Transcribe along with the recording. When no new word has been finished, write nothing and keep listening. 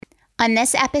On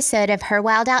this episode of Her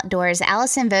Wild Outdoors,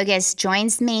 Allison Voges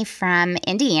joins me from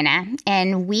Indiana,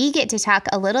 and we get to talk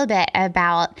a little bit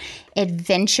about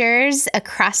adventures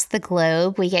across the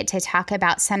globe. We get to talk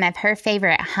about some of her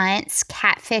favorite hunts,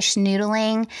 catfish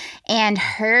noodling, and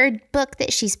her book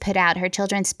that she's put out, her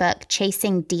children's book,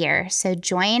 Chasing Deer. So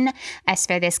join us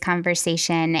for this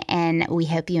conversation, and we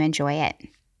hope you enjoy it.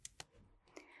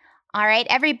 All right,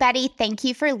 everybody, thank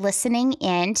you for listening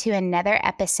in to another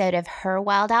episode of Her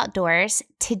Wild Outdoors.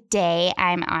 Today,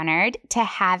 I'm honored to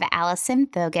have Allison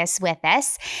Voges with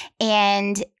us.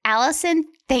 And Allison,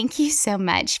 thank you so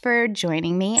much for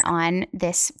joining me on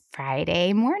this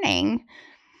Friday morning.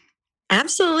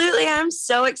 Absolutely. I'm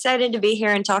so excited to be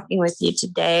here and talking with you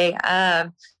today.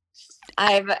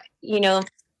 I've,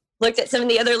 looked at some of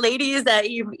the other ladies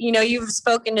that you've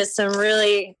spoken to some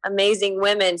really amazing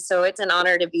women. So it's an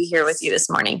honor to be here with you this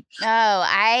morning. Oh,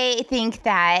 I think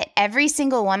that every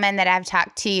single woman that I've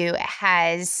talked to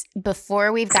has,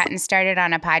 before we've gotten started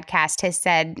on a podcast, has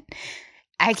said,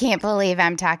 I can't believe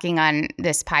I'm talking on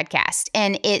this podcast.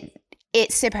 And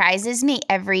it surprises me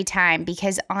every time,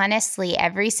 because honestly,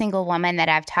 every single woman that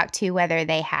I've talked to, whether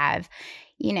they have,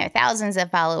 thousands of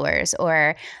followers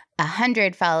or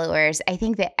 100 followers, I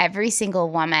think that every single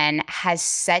woman has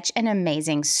such an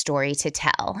amazing story to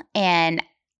tell. And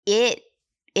it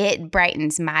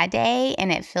brightens my day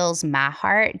and it fills my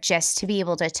heart just to be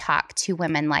able to talk to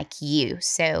women like you.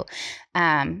 So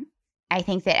I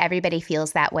think that everybody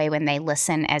feels that way when they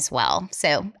listen as well.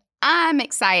 So I'm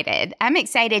excited. I'm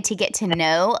excited to get to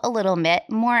know a little bit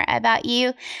more about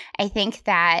you. I think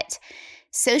that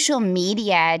social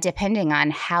media, depending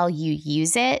on how you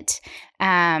use it,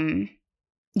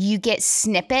 you get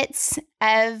snippets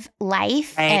of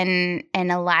life, right.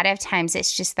 and a lot of times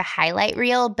it's just the highlight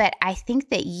reel. But I think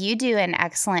that you do an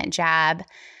excellent job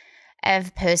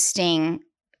of posting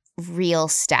real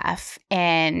stuff,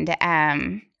 and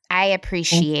I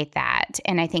appreciate that.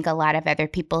 And I think a lot of other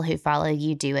people who follow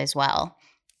you do as well.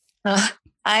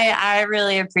 I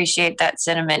really appreciate that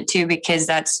sentiment too, because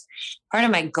that's part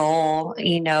of my goal,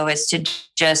 is to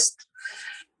just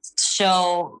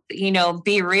show,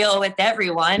 be real with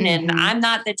everyone. Mm-hmm. And I'm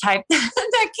not the type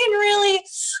that can really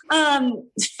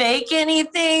fake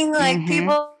anything. Like mm-hmm.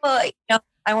 people,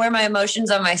 I wear my emotions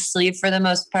on my sleeve for the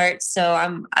most part. So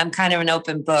I'm kind of an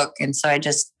open book. And so I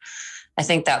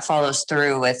think that follows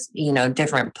through with,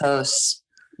 different posts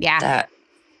that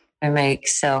I make.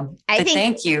 So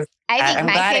thank you. I think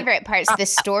my favorite part's the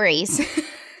stories.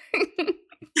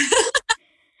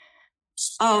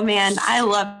 Oh man, I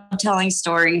love telling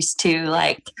stories too.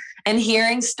 And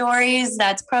hearing stories.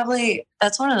 That's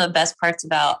one of the best parts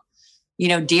about,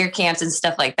 deer camps and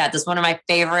stuff like that. That's one of my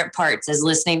favorite parts, is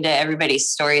listening to everybody's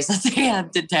stories that they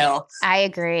have to tell. I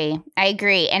agree.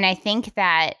 And I think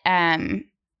that,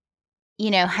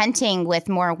 hunting with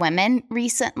more women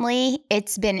recently,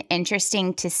 it's been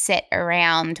interesting to sit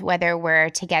around, whether we're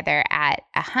together at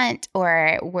a hunt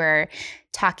or we're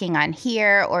talking on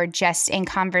here or just in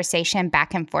conversation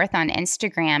back and forth on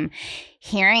Instagram,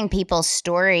 hearing people's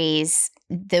stories.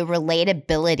 The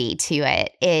relatability to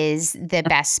it is the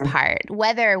best part.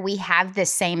 Whether we have the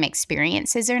same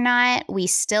experiences or not, we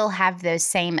still have those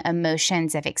same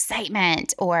emotions of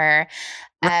excitement or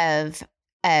of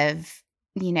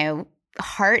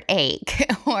heartache,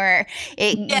 or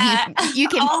you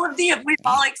can all of we've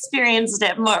all experienced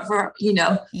it more for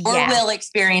or will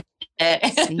experience it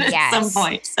at some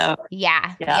point. So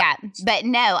yeah. But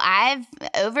no, I've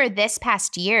over this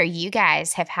past year, you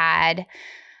guys have had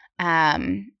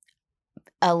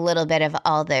a little bit of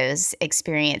all those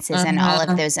experiences and all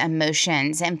of those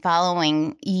emotions, and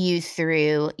following you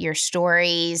through your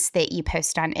stories that you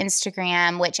post on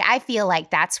Instagram, which I feel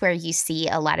like that's where you see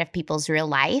a lot of people's real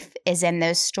life, is in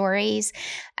those stories.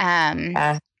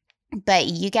 But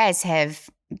you guys have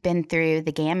been through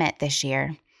the gamut this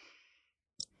year.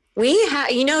 We have,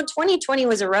 2020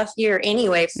 was a rough year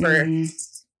anyway for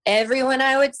everyone,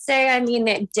 I would say. I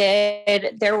mean,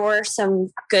 there were some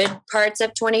good parts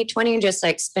of 2020, just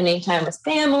like spending time with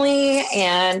family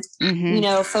and,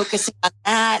 focusing on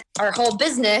that. Our whole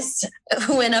business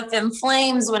went up in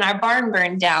flames when our barn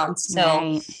burned down.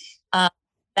 So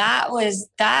that was,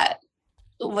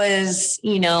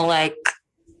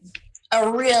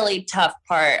 a really tough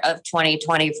part of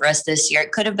 2020 for us this year.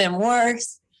 It could have been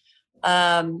worse.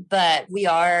 But we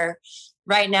are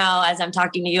right now, as I'm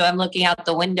talking to you, I'm looking out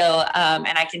the window,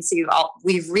 and I can see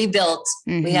we've rebuilt.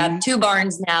 Mm-hmm. We have 2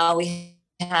 barns now. We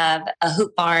have a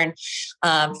hoop barn,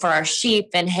 for our sheep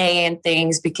and hay and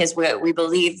things, because we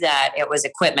believe that it was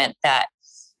equipment that,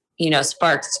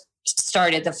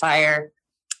 started the fire.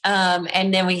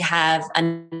 And then we have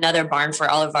another barn for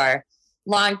all of our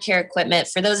lawn care equipment.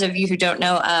 For those of you who don't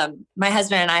know, my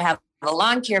husband and I have a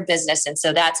lawn care business. And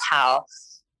so that's how,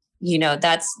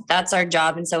 that's our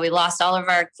job. And so we lost all of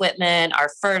our equipment, our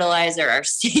fertilizer, our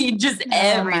seed, just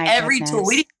every tool.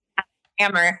 We didn't have a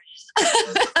hammer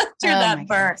after that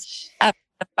burn, after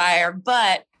the fire,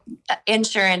 but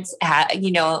insurance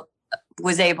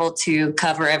was able to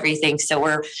cover everything. So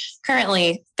we're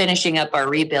currently finishing up our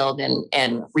rebuild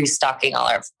and restocking all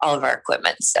of our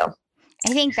equipment. So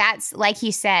I think that's, like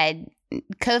you said,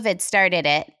 COVID started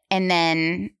it, and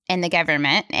then in the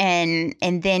government, and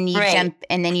then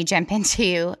you jump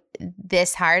into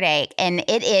this heartache. And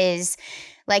it is,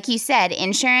 like you said,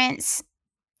 insurance,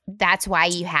 that's why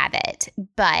you have it.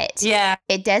 But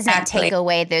it doesn't take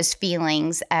away those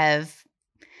feelings of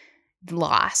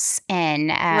loss. And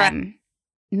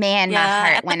man,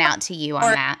 my heart went out to you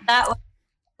on that.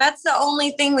 That's the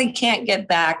only thing we can't get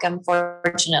back,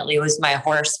 unfortunately, was my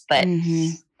horse. But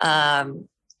it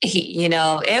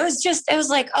was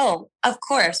like, oh, of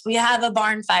course, we have a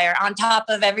barn fire on top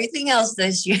of everything else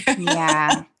this year.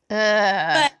 Yeah.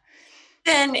 But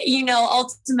then,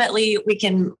 ultimately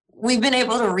we've been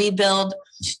able to rebuild,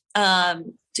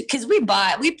 because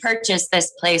we purchased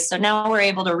this place. So now we're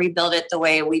able to rebuild it the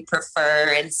way we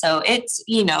prefer. And so it's,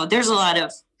 there's a lot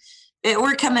of,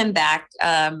 we're coming back.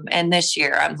 And this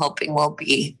year I'm hoping will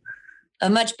be a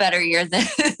much better year than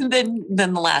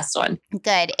the last one.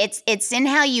 Good. It's in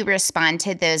how you respond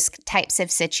to those types of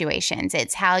situations.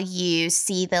 It's how you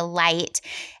see the light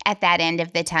at that end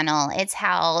of the tunnel.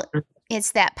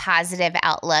 It's that positive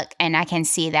outlook, and I can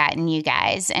see that in you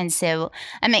guys. And so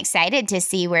I'm excited to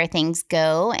see where things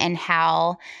go, and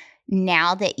how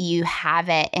now that you have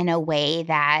it in a way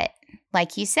that,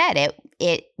 like you said,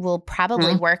 it will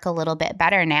probably work a little bit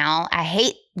better now. I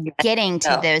hate getting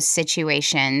to those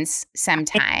situations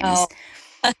sometimes.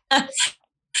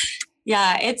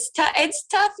 Yeah, it's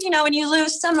tough, when you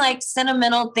lose some like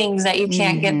sentimental things that you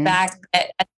can't get back,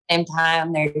 but at the same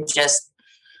time,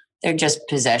 they're just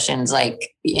possessions.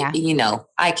 Like,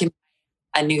 I can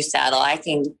a new saddle, I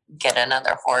can get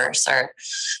another horse or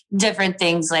different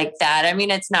things like that. I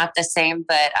mean, it's not the same,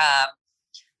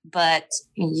 but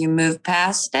you move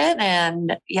past it,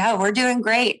 and we're doing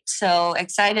great. So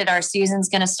excited. Our season's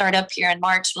going to start up here in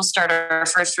March. We'll start our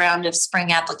first round of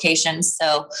spring applications.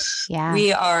 So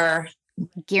we are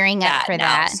gearing up for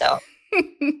now, that. So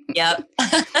yep.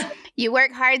 You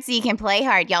work hard so you can play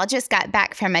hard. Y'all just got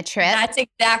back from a trip. That's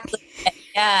exactly it.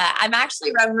 Yeah.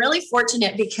 I'm really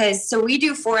fortunate because we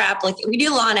do we do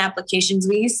lawn applications.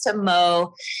 We used to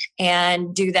mow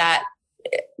and do that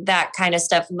kind of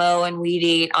stuff, mow and weed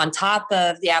eat on top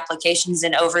of the applications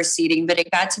and overseeding, but it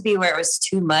got to be where it was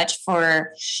too much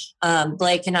for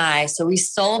Blake and I. So we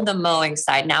sold the mowing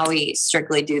side. Now we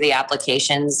strictly do the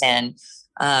applications, and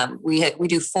we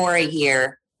do 4 a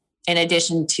year in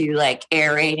addition to like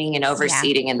aerating and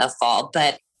overseeding in the fall,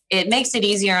 but it makes it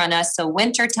easier on us. So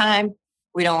wintertime,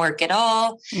 we don't work at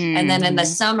all. And then in the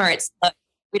summer,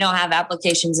 we don't have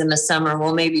applications in the summer.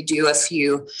 We'll maybe do a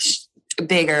few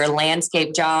bigger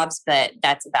landscape jobs, but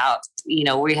that's about,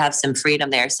 we have some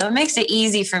freedom there. So it makes it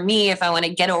easy for me if I want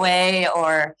to get away,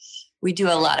 or we do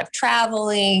a lot of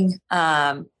traveling.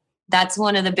 That's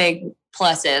one of the big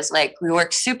pluses. Like, we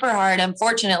work super hard,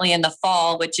 unfortunately, in the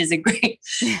fall, which is a great,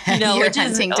 which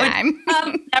hunting time.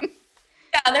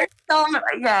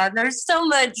 There's so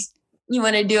much you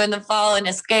want to do in the fall and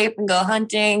escape and go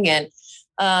hunting. And,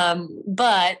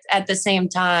 but at the same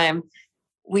time,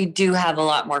 we do have a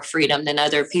lot more freedom than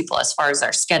other people as far as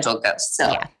our schedule goes.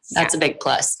 So that's a big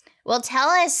plus. Well,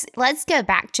 let's go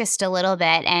back just a little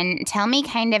bit and tell me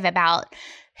kind of about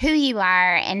who you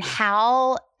are and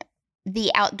how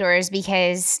the outdoors,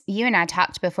 because you and I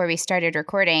talked before we started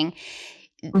recording,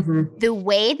 the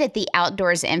way that the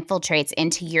outdoors infiltrates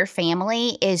into your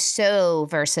family is so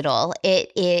versatile.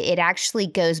 It actually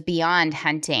goes beyond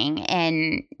hunting,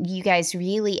 and you guys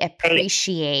really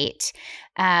appreciate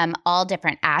all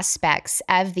different aspects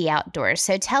of the outdoors.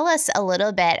 So tell us a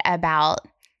little bit about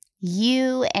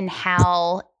you and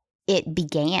how it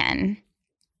began.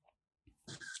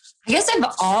 I guess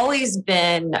I've always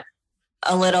been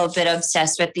a little bit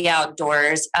obsessed with the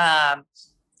outdoors.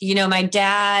 My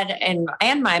dad and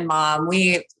my mom,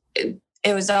 it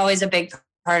was always a big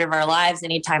part of our lives.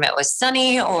 Anytime it was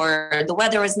sunny or the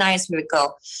weather was nice, we would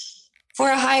go for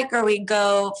a hike or we'd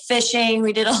go fishing.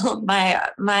 We did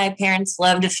my parents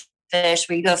loved to fish.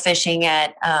 We go fishing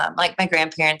at like my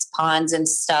grandparents' ponds and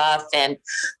stuff. And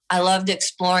I loved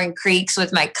exploring creeks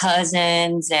with my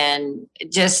cousins, and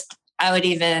I would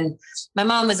even, my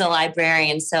mom was a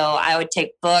librarian, so I would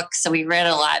take books. So we read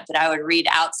a lot, but I would read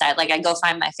outside. Like I'd go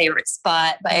find my favorite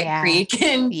spot by a creek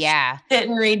and sit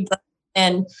and read books.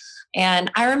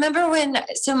 And I remember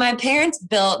so my parents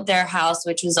built their house,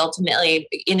 which was ultimately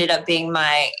ended up being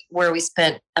where we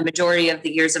spent a majority of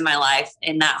the years of my life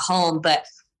in that home. But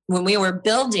when we were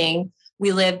building,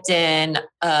 we lived in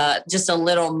just a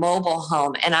little mobile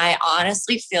home. And I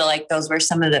honestly feel like those were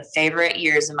some of the favorite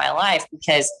years of my life,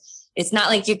 because it's not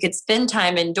like you could spend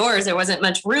time indoors. There wasn't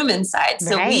much room inside.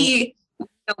 So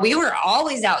we were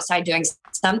always outside doing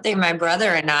something, my brother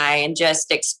and I, and just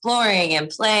exploring and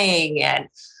playing. And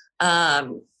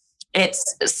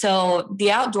so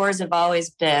the outdoors have always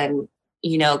been,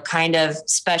 kind of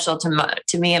special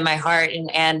to me and my heart.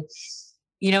 And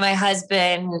my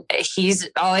husband, he's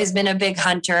always been a big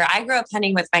hunter. I grew up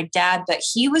hunting with my dad, but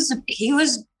he was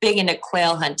big into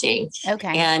quail hunting.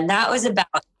 Okay. And that was about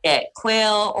it.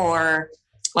 Quail or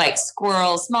like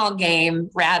squirrel, small game,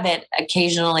 rabbit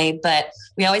occasionally, but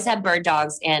we always had bird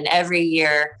dogs. And every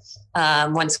year,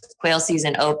 once quail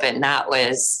season opened,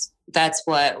 that's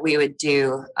what we would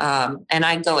do. And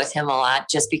I'd go with him a lot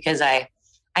just because I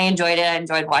enjoyed it. I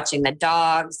enjoyed watching the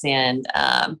dogs, and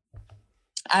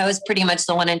I was pretty much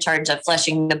the one in charge of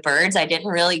fleshing the birds. I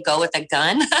didn't really go with a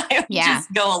gun. I would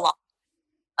just go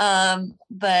along.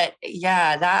 But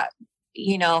yeah,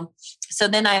 so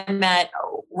then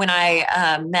when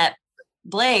I met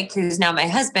Blake, who's now my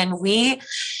husband,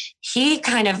 he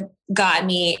kind of got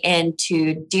me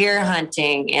into deer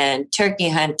hunting and turkey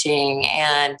hunting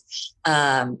and,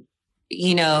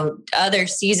 other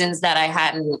seasons that I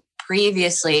hadn't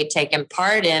previously taken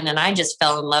part in. And I just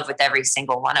fell in love with every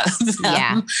single one of them.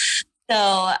 Yeah.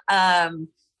 So,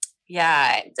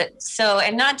 so,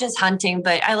 and not just hunting,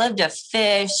 but I love to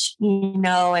fish,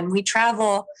 and we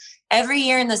travel every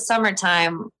year in the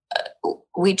summertime.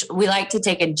 We like to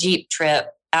take a Jeep trip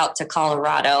out to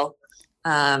Colorado.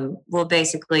 We'll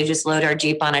basically just load our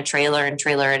Jeep on a trailer and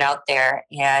trailer it out there.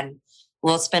 And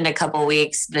we'll spend a couple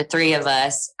weeks, the three of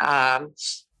us,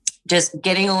 just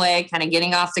getting away, kind of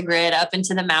getting off the grid up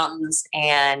into the mountains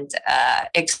and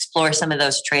explore some of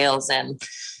those trails. And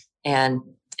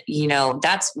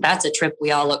that's a trip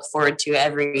we all look forward to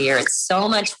every year. It's so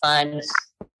much fun.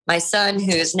 My son,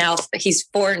 he's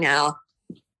 4 now,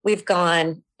 we've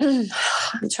gone, I'm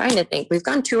trying to think, we've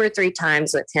gone 2 or 3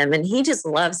 times with him, and he just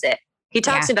loves it. He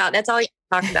talks about, that's all he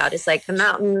talks about. It's like the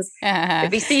mountains.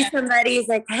 If he sees somebody, he's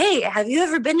like, hey, have you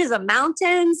ever been to the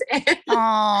mountains?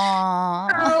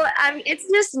 So it's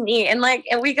just neat. And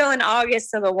we go in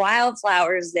August, so the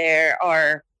wildflowers there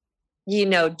are,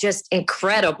 just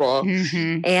incredible.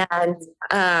 Mm-hmm. And,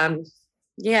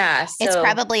 so it's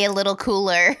probably a little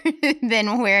cooler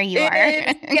than where you are.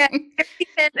 Yeah.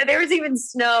 There was even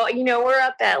snow. We're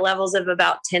up at levels of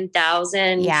about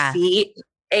 10,000 feet.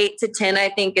 8 to 10, I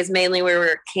think, is mainly where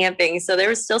we're camping. So there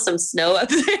was still some snow up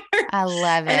there. I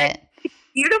love it. It's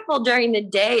beautiful during the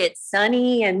day. It's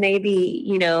sunny and maybe,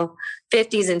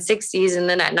 50s and 60s. And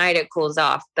then at night it cools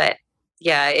off. But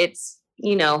yeah, it's,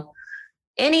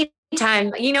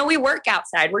 anytime, we work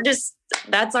outside.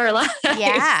 That's our life.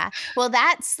 Yeah. Well,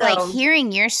 that's like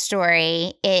hearing your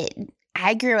story.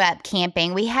 I grew up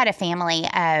camping. We had a family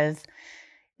of,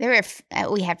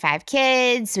 we had 5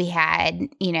 kids, we had,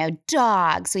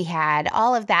 dogs, we had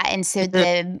all of that. And so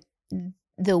the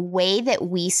way that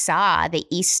we saw the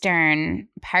eastern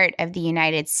part of the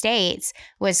United States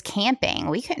was camping.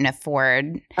 We couldn't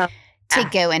afford to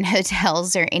go in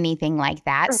hotels or anything like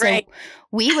that. So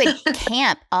we would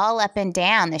camp all up and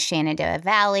down the Shenandoah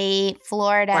Valley,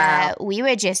 Florida. Wow. We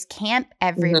would just camp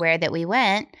everywhere that we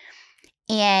went.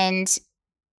 And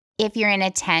if you're in a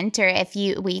tent, or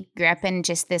we grew up in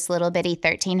just this little bitty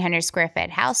 1,300 square foot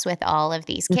house with all of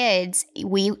these kids,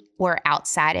 we were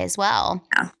outside as well.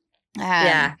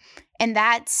 And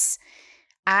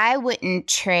I wouldn't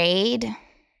trade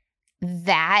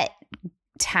that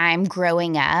time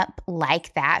growing up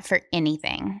like that for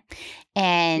anything.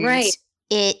 And I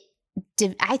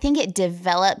think it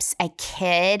develops a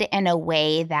kid in a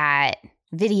way that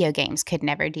video games could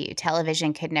never do,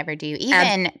 television could never do,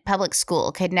 even public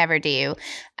school could never do.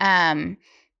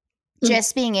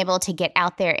 Just being able to get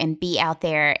out there and be out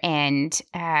there and,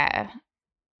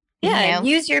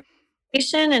 use your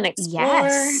imagination and explore.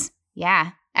 Yes.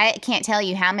 Yeah. I can't tell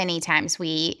you how many times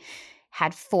we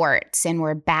had forts and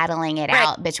were battling it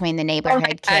out between the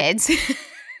neighborhood kids.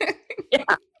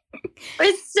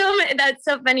 That's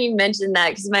so funny you mentioned that,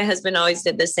 because my husband always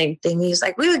did the same thing. He was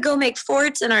like, we would go make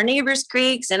forts in our neighbors'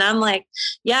 creeks. And I'm like,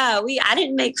 I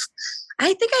think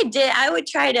I did.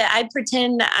 I'd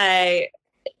pretend I,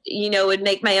 would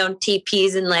make my own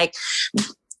teepees and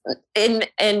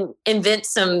and invent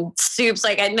some soups.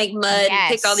 Like I'd make mud and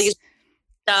pick all these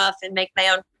stuff and make my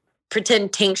own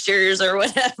pretend tinctures or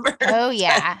whatever. Oh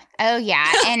yeah. Oh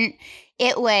yeah. And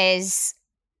it was,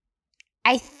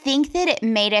 I think that it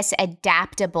made us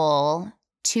adaptable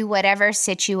to whatever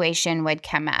situation would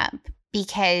come up,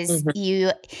 because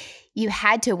you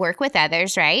had to work with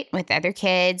others, right? With other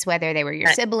kids, whether they were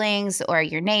your siblings or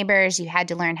your neighbors. You had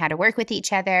to learn how to work with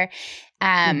each other.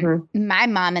 My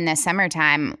mom in the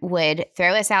summertime would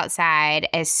throw us outside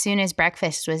as soon as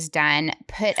breakfast was done,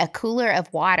 put a cooler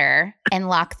of water and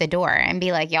lock the door and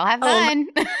be like, y'all have fun.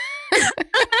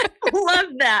 Love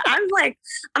that. I'm like,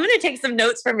 I'm going to take some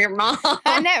notes from your mom.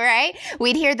 I know, right?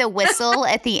 We'd hear the whistle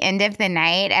at the end of the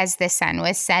night as the sun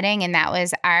was setting, and that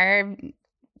was our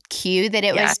cue that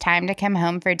it was time to come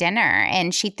home for dinner.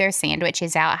 And she'd throw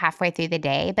sandwiches out halfway through the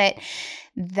day. But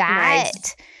that,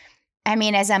 I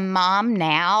mean, as a mom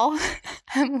now,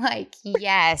 I'm like,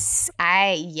 yes.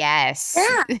 Yeah.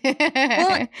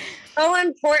 Well, so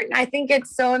important. I think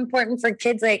it's so important for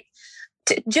kids, like,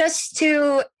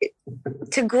 to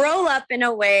grow up in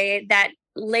a way that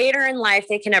later in life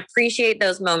they can appreciate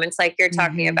those moments like you're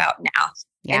talking about now.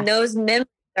 Yeah. And those memories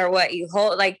are what you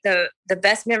hold. Like the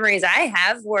best memories I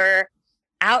have were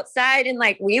outside, and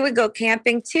like we would go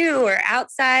camping too, or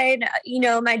outside. You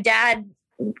know, my dad,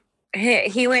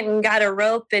 he went and got a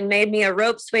rope and made me a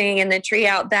rope swing in the tree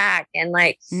out back, and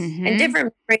like and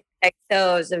different memories like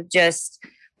those of just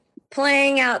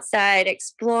playing outside,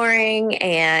 exploring,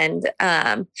 and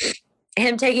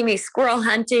him taking me squirrel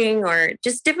hunting, or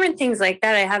just different things like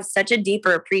that. I have such a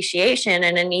deeper appreciation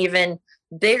and an even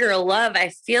bigger love, I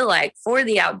feel like, for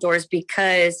the outdoors,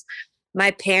 because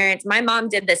my mom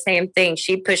did the same thing.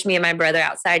 She'd push me and my brother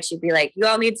outside. She'd be like, you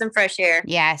all need some fresh air.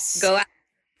 Yes. Go out and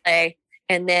play.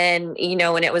 And then, you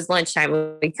know, when it was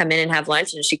lunchtime, we'd come in and have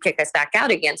lunch, and she'd kick us back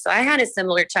out again. So I had a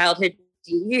similar childhood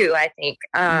to you, I think.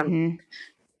 And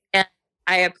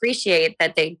I appreciate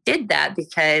that they did that,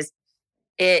 because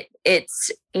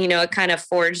it's, you know, it kind of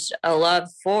forged a love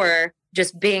for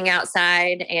just being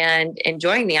outside and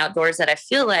enjoying the outdoors that I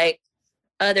feel like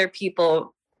other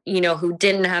people, you know, who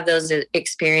didn't have those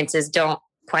experiences don't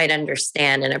quite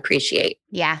understand and appreciate.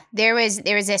 Yeah. There was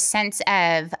a sense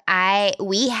of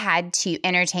we had to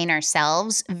entertain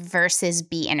ourselves versus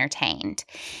be entertained.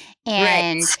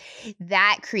 And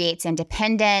that creates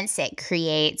independence. It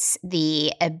creates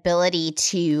the ability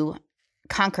to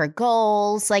conquer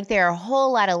goals. Like there are a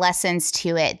whole lot of lessons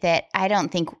to it that I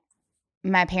don't think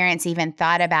my parents even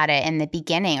thought about it in the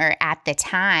beginning or at the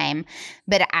time,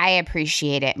 but I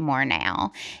appreciate it more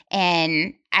now.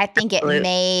 And I think it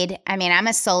I'm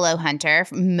a solo hunter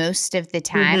most of the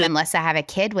time, unless I have a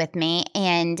kid with me.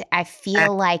 And I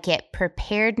feel like it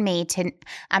prepared me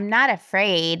I'm not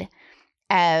afraid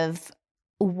of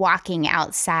walking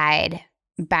outside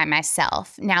by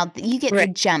myself. Now you get the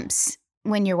jumps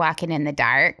when you're walking in the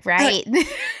dark, right?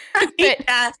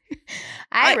 But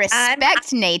I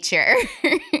respect nature.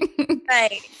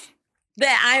 Right. But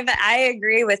I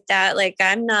agree with that. Like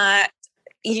I'm not,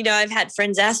 you know, I've had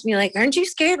friends ask me like, aren't you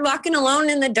scared walking alone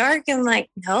in the dark? I'm like,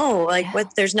 no, like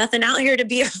there's nothing out here to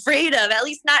be afraid of, at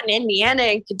least not in Indiana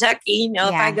and Kentucky. You know,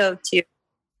 if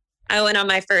I went on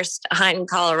my first hunt in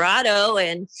Colorado,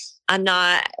 and I'm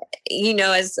not, you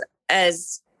know,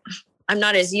 as I'm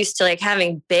not as used to like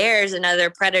having bears and other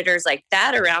predators like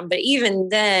that around. But even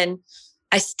then,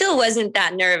 I still wasn't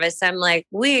that nervous. I'm like,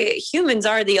 we humans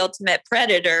are the ultimate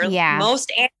predator. Yeah.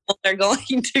 Most animals are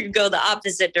going to go the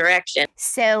opposite direction.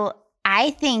 So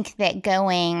I think that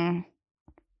going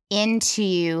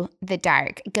into the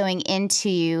dark, going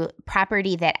into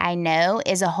property that I know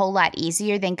is a whole lot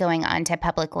easier than going onto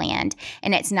public land.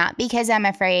 And it's not because I'm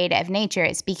afraid of nature.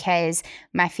 It's because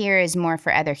my fear is more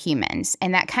for other humans.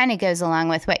 And that kind of goes along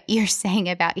with what you're saying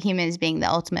about humans being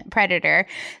the ultimate predator.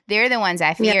 They're the ones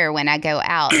I fear when I go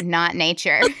out, not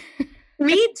nature.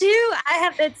 Me too.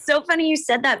 It's so funny you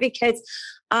said that, because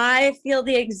I feel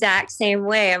the exact same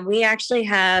way. And we actually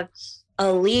have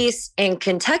a lease in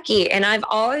Kentucky, and I've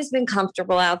always been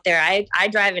comfortable out there. I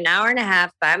drive an hour and a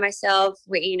half by myself,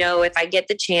 you know, if I get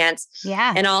the chance,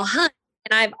 and I'll hunt.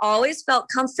 And I've always felt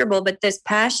comfortable. But this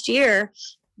past year,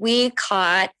 we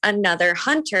caught another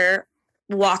hunter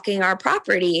walking our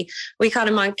property. We caught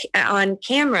him on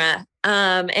camera.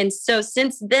 And so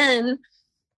since then,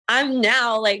 I'm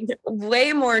now like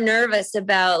way more nervous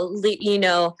about, you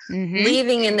know,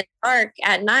 leaving in the dark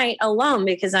at night alone,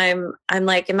 because I'm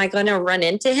like, am I going to run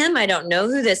into him? I don't know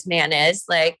who this man is.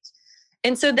 Like,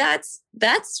 and so that's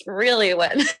really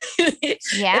what, if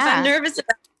I'm nervous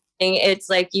about anything, it's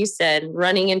like you said,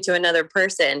 running into another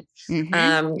person.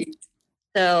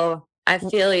 So I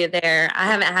feel you there. I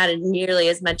haven't had nearly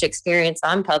as much experience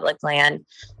on public land,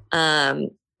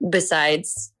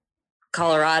 besides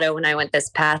Colorado when I went this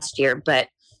past year, but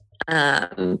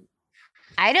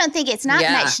I don't think it's not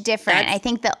much different. I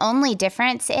think the only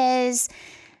difference is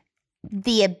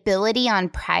the ability on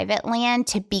private land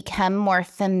to become more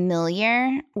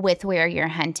familiar with where you're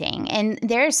hunting. And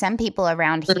there are some people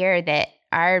around here that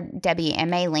our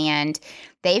WMA land,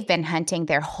 they've been hunting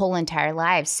their whole entire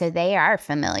lives, so they are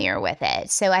familiar with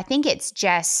it. So I think it's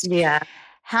just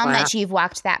how much you've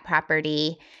walked that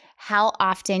property, how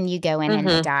often you go in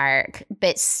the dark.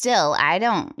 But still, I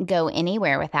don't go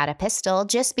anywhere without a pistol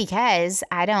just because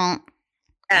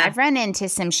I've run into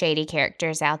some shady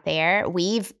characters out there.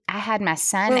 I had my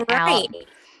son out.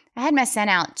 I had my son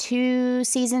out 2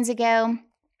 seasons ago,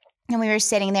 and we were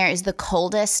sitting there. It was the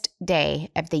coldest day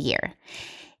of the year.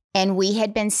 And we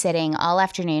had been sitting all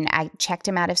afternoon. I checked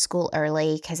him out of school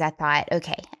early because I thought,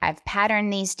 okay, I've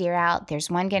patterned these deer out. There's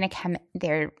one going to come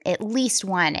there. At least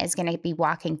one is going to be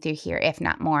walking through here, if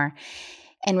not more.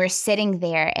 And we're sitting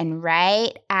there, and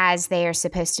right as they are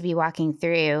supposed to be walking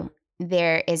through,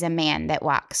 there is a man that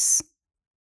walks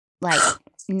like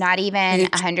not even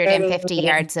 150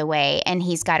 yards away, and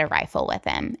he's got a rifle with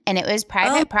him. And it was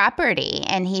private property,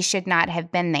 and he should not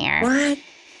have been there. What?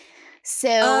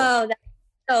 So that's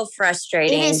so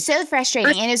frustrating. It is so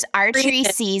frustrating. And it's archery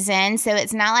season, so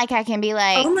it's not like I can be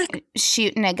like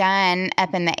shooting a gun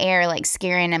up in the air, like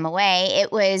scaring him away.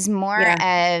 It was more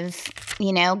of,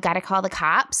 got to call the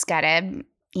cops, got to,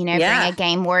 bring a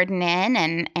game warden in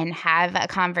and have a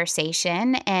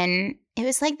conversation. And it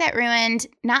was like that ruined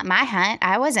not my hunt.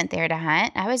 I wasn't there to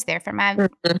hunt. I was there for my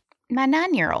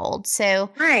 9-year-old. So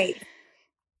and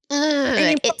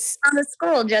it's on the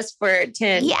school just to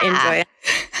enjoy it.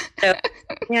 So,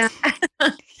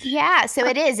 so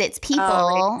it is. It's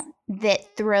people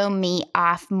that throw me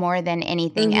off more than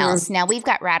anything else. Now, we've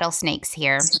got rattlesnakes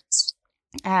here.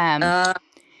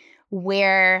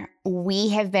 Where we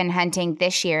have been hunting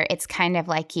this year, it's kind of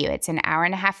like you. It's an hour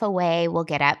and a half away. We'll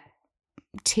get up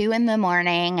 2 a.m.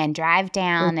 and drive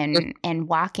down and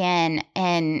walk in.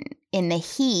 And in the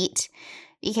heat,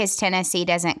 because Tennessee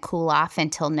doesn't cool off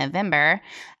until November,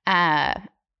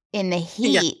 in the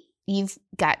heat, you've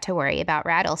got to worry about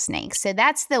rattlesnakes. So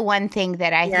that's the one thing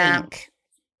that I think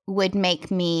would make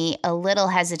me a little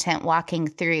hesitant walking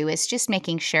through, is just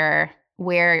making sure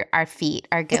where our feet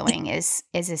are going is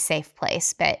a safe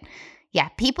place. But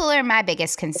people are my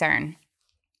biggest concern.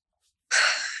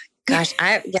 Gosh,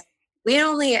 we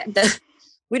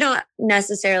don't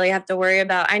necessarily have to worry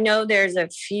about. I know there's a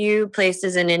few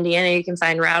places in Indiana you can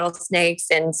find rattlesnakes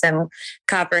and some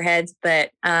copperheads, but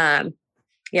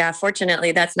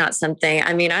fortunately that's not something.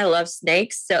 I mean, I love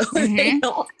snakes, so they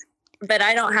don't, but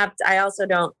I also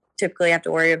don't typically have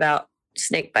to worry about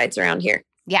snake bites around here.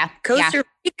 Yeah. Costa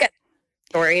Rica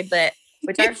story, but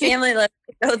which our family loves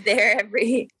to go there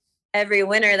every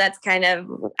winter. That's kind of,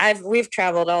 we've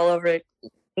traveled all over,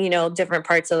 different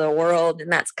parts of the world, and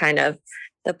that's kind of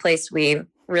the place we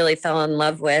really fell in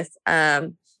love with.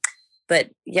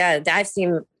 But I've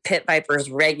seen pit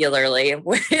vipers regularly out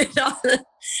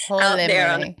there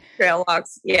on the trail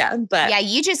walks. Yeah, but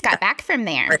you just got back from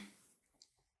there.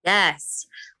 Yes,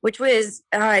 which was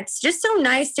it's just so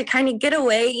nice to kind of get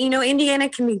away. Indiana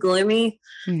can be gloomy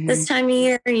this time of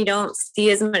year. You don't see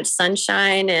as much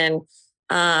sunshine, and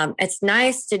it's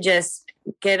nice to just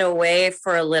get away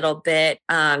for a little bit.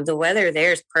 The weather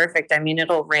there is perfect. I mean,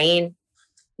 it'll rain.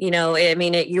 You are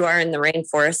in the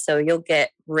rainforest, so you'll get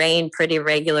rain pretty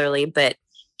regularly, but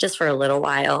just for a little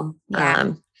while.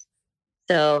 Yeah.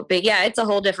 It's a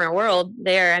whole different world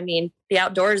there. I mean, the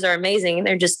outdoors are amazing.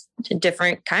 They're just a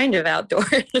different kind of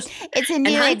outdoors. It's a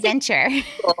new adventure.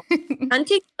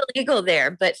 Hunting's illegal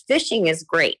there, but fishing is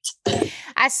great.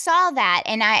 I saw that.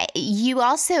 And you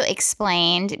also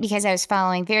explained, because I was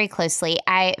following very closely,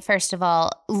 I, first of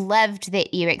all, loved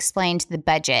that you explained the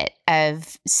budget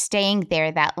of staying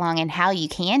there that long and how you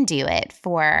can do it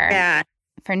for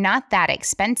not that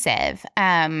expensive.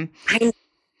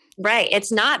 Right.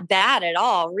 It's not bad at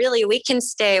all. Really,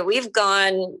 we've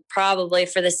gone probably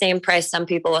for the same price some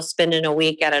people will spend in a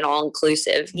week at an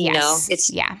all-inclusive, It's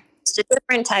a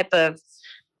different type of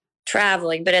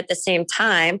traveling, but at the same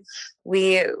time,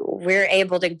 we're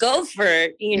able to go for,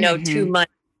 2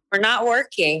 months. We're not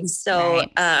working. So,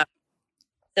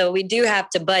 so we do have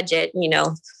to budget,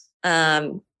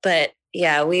 but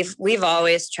we've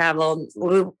always traveled.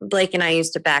 Blake and I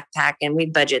used to backpack, and we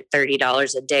budget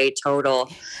 $30 a day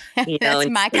total. That's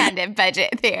my kind of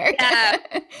budget there.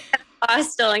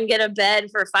 Hostel and get a bed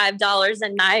for $5 a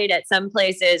night at some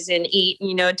places, and eat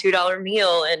 $2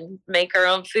 meal and make our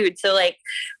own food. So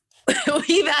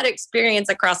we've had experience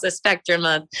across the spectrum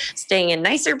of staying in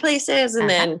nicer places and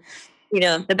then,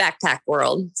 the backpack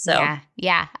world. So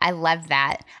yeah, I love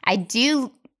that.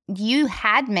 You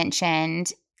had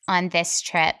mentioned on this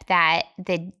trip that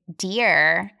the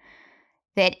deer,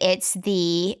 that it's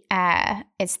the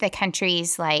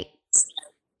country's like,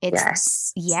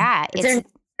 yes. It's their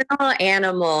national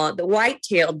animal. The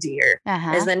white-tailed deer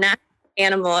is the national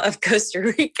animal of Costa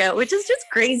Rica, which is just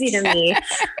crazy to me.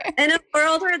 In a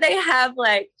world where they have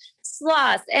like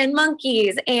sloths and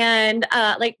monkeys and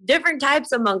like different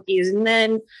types of monkeys, and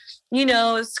then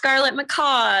scarlet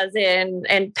macaws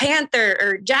and panther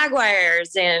or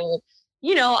jaguars and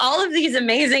all of these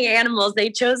amazing animals. They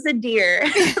chose the deer,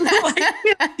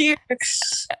 deer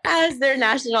as their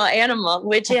national animal,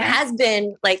 which it has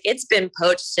been like, it's been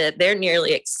poached to, they're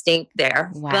nearly extinct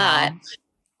there. Wow. But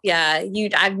yeah,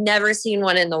 I've never seen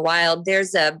one in the wild.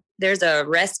 There's a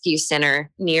rescue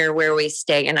center near where we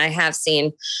stay, and I have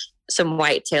seen some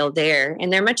white-tailed deer,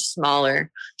 and they're much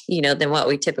smaller, than what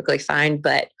we typically find.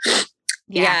 But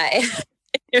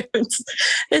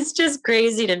it's just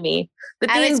crazy to me.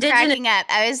 But I was cracking up.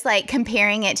 I was like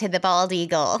comparing it to the bald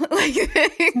eagle.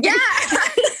 Yeah.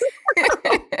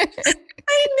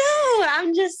 I know.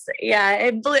 I'm just,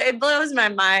 it blows my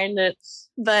mind.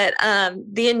 But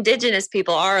the indigenous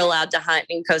people are allowed to hunt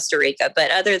in Costa Rica.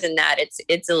 But other than that,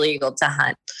 it's illegal to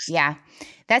hunt. Yeah.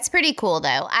 That's pretty cool,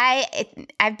 though.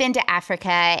 I've been to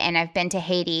Africa, and I've been to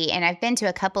Haiti, and I've been to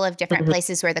a couple of different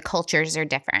places where the cultures are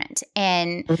different.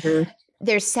 And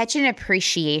there's such an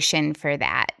appreciation for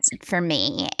that for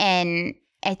me. And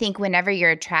I think whenever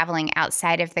you're traveling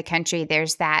outside of the country,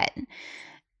 there's that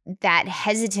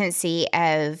hesitancy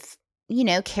of,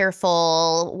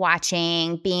 careful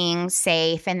watching, being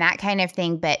safe and that kind of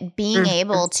thing. But being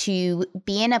able to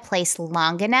be in a place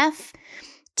long enough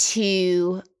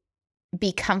to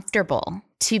be comfortable,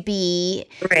 to be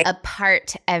a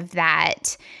part of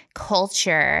that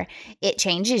culture, it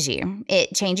changes you.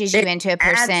 It changes you into a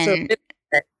person. Absolutely.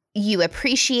 You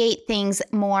appreciate things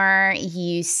more.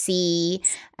 You see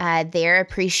their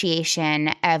appreciation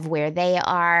of where they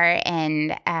are.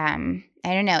 And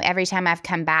I don't know, every time I've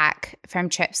come back from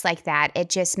trips like that, it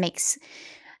just makes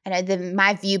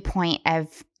my viewpoint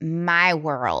of my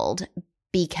world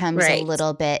becomes a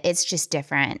little bit, it's just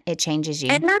different. It changes you.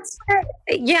 And that's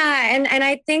and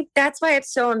I think that's why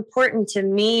it's so important to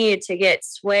me to get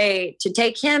Sway to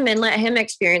take him and let him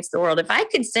experience the world. If I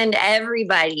could send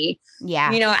everybody,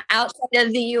 outside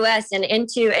of the US and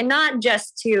not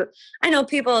just to, I know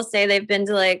people say they've been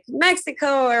to like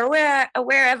Mexico or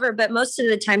wherever, but most of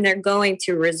the time they're going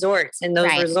to resorts, and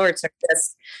those resorts are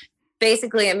just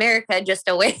basically America, just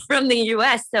away from the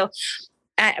US. So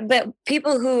but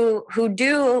people who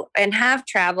do and have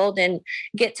traveled and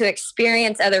get to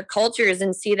experience other cultures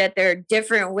and see that there are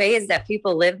different ways that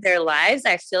people live their lives,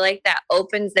 I feel like that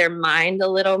opens their mind a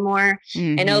little more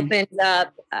and opens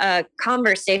up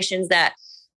conversations that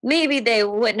maybe they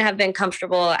wouldn't have been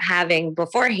comfortable having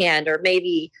beforehand, or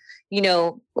maybe,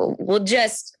 will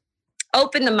just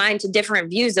open the mind to different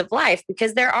views of life,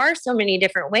 because there are so many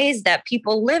different ways that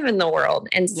people live in the world.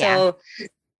 And so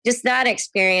just that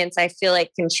experience, I feel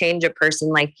like, can change a person,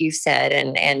 like you said,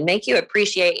 and make you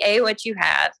appreciate what you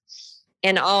have,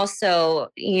 and also,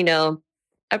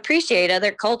 appreciate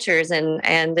other cultures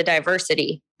and the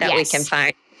diversity that we can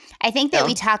find. I think that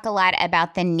we talk a lot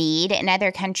about the need in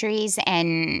other countries.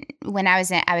 And when I was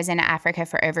in Africa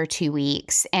for over 2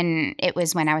 weeks, and it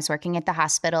was when I was working at the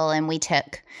hospital, and we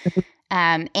took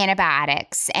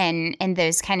antibiotics and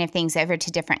those kind of things over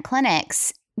to different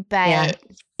clinics. But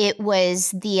it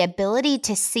was the ability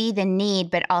to see the need,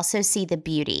 but also see the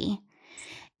beauty.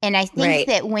 And I think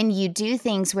that when you do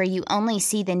things where you only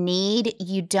see the need,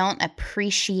 you don't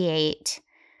appreciate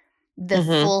the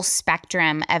full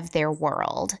spectrum of their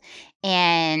world.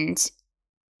 And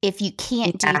if you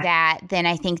can't do that, then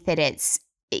I think that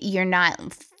you're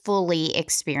not fully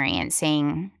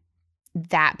experiencing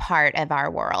that part of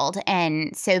our world.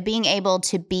 And so being able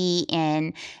to be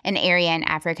in an area in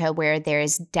Africa where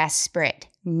there's desperate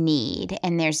need,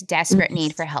 and there's desperate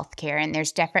need for healthcare, and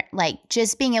there's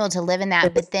just being able to live in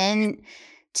that, but then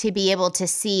to be able to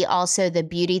see also the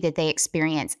beauty that they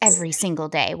experience every single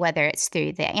day, whether it's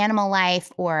through the animal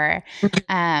life or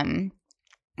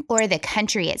the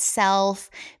country itself,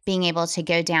 being able to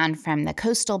go down from the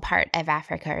coastal part of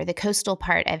Africa or the coastal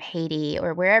part of Haiti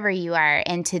or wherever you are,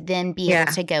 and to then be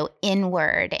able to go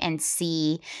inward and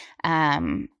see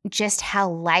just how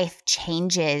life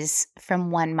changes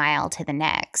from 1 mile to the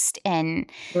next.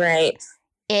 And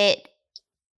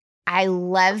I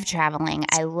love traveling.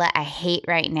 I hate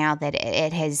right now that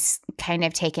it has kind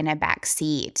of taken a back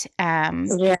seat.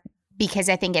 Yeah. Because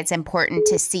I think it's important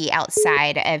to see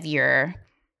outside of your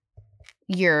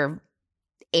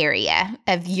area,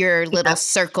 of your little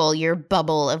circle, your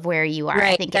bubble of where you are.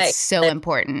 Right, I think it's so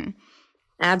important.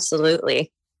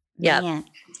 Absolutely. Yeah. Man.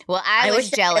 Well, I was wish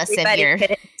jealous of everybody your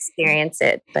could experience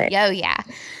it, but Oh yeah.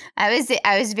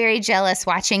 I was very jealous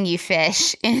watching you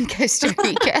fish in Costa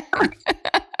Rica.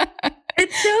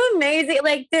 it's so amazing.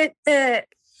 Like the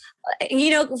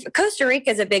Costa Rica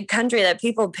is a big country that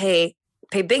people pay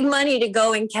big money to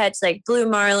go and catch, like blue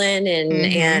marlin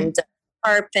and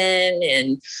tarpon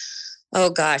and oh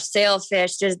gosh,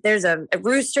 sailfish. There's a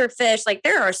rooster fish. Like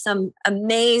there are some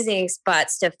amazing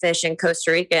spots to fish in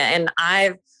Costa Rica, and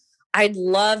I'd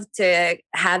love to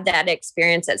have that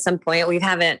experience at some point. We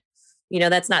haven't,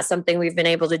 that's not something we've been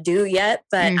able to do yet,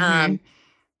 but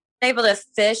able to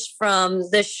fish from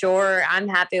the shore, I'm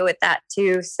happy with that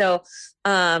too. So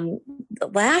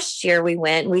last year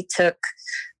we took,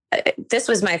 this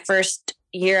was my first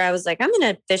year. I was like, I'm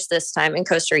going to fish this time in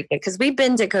Costa Rica, because we've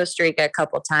been to Costa Rica a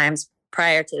couple times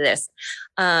prior to this.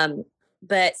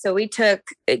 But so we took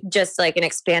just like an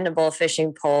expandable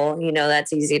fishing pole,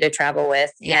 that's easy to travel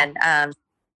with. Yeah. And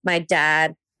my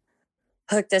dad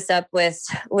hooked us up with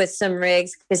some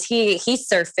rigs, because he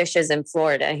surf fishes in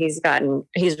Florida. He's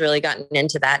really gotten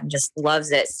into that and just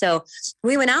loves it. So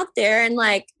we went out there, and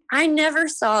like, I never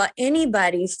saw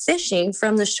anybody fishing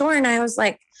from the shore. And I was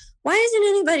like, why isn't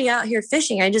anybody out here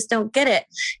fishing? I just don't get it.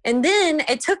 And then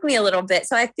it took me a little bit.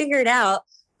 So I figured out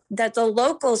that the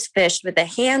locals fished with a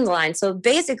hand line. So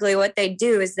basically what they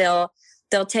do is they'll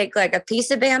take like a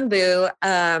piece of bamboo,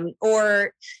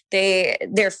 or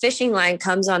their fishing line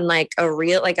comes on like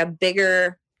a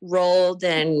bigger roll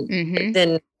than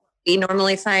we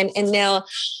normally find. And they'll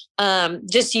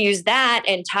just use that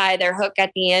and tie their hook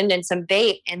at the end and some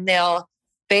bait, and they'll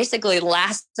basically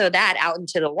lasso that out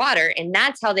into the water, and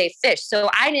that's how they fish. So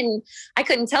I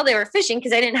couldn't tell they were fishing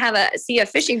because I didn't see a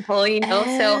fishing pole,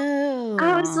 So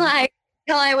I was like,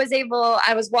 till I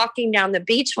was walking down the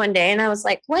beach one day, and I was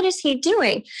like, what is he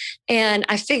doing? And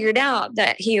I figured out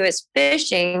that he was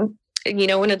fishing,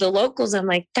 one of the locals. I'm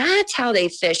like, that's how they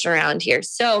fish around here.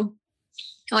 So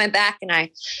I went back and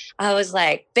I was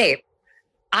like, babe,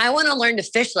 I want to learn to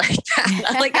fish like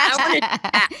that. Like, I want to do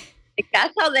that.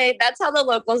 Like, that's how the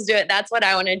locals do it. That's what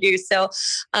I want to do. So,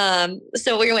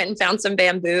 so we went and found some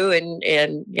bamboo, and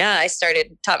yeah, I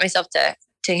taught myself to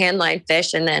handline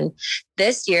fish. And then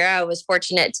this year I was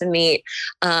fortunate to meet,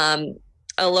 a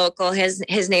local.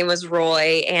 His name was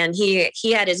Roy, and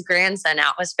he had his grandson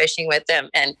out, was fishing with him,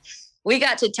 and we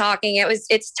got to talking.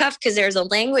 It's tough because there's a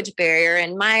language barrier,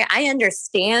 and I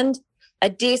understand a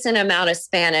decent amount of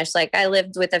Spanish. Like, I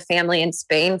lived with a family in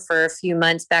Spain for a few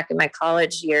months back in my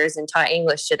college years and taught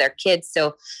English to their kids.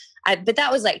 So but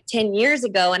that was like 10 years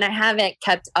ago, and I haven't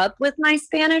kept up with my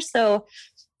Spanish. So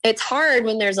it's hard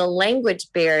when there's a language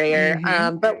barrier.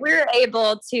 But we're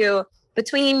able to,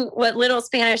 between what little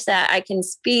Spanish that I can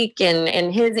speak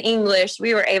and his English,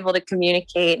 we were able to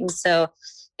communicate. And so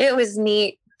it was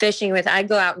neat fishing I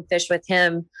go out and fish with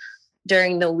him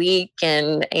during the week.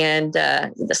 And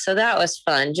so that was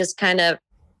fun. Just kind of,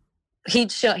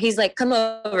 he's like, come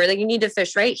over, like, you need to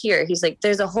fish right here. He's like,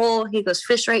 there's a hole. He goes,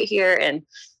 fish right here. And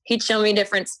he'd show me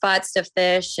different spots to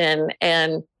fish. And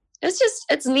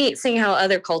it's neat seeing how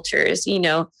other cultures,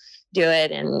 do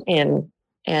it,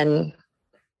 and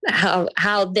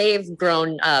how they've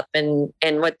grown up and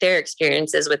what their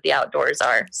experiences with the outdoors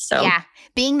are. So yeah,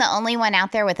 being the only one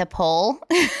out there with a pole.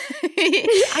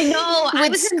 I know.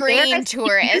 Would scream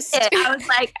tourist. I was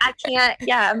like, I can't.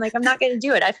 Yeah, I'm like, I'm not going to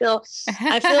do it. I feel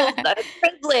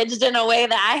privileged in a way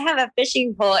that I have a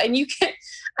fishing pole, and you can.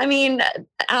 I mean,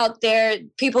 out there,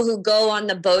 people who go on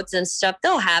the boats and stuff,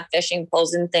 they'll have fishing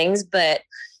poles and things, but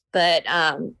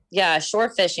yeah, shore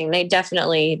fishing,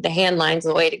 the hand line's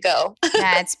the way to go.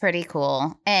 That's pretty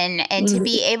cool. And to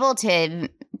be able to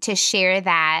share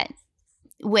that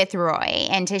with Roy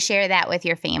and to share that with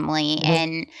your family.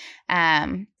 And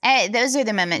those are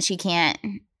the moments you can't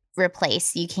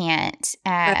replace. You can't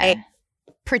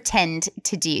pretend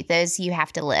to do those. You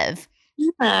have to live.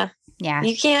 Yeah.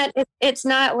 You can't, it's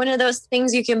not one of those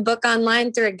things you can book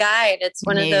online through a guide. It's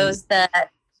one of those that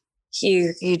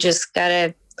you just got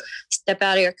to step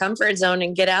out of your comfort zone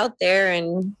and get out there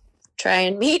and try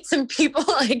and meet some people,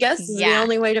 I guess, is the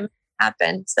only way to make it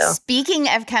happen. So, speaking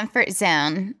of comfort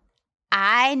zone,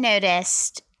 I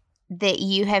noticed that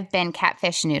you have been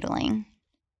catfish noodling.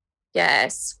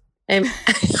 Yes. And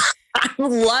I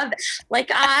love it. Like,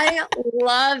 I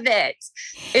love it.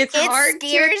 It's hard. It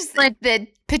scares the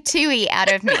patooey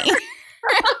out of me.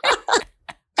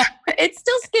 it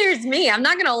still scares me. I'm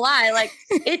not going to lie. Like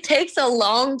it takes a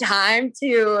long time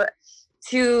to,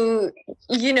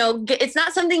 it's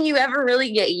not something you ever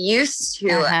really get used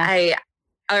to.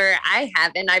 I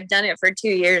haven't. I've done it for 2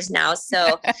 years now.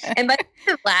 So, and by the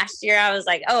end of last year, I was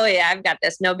like, oh yeah, I've got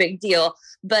this, no big deal.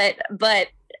 But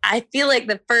I feel like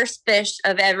the first fish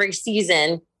of every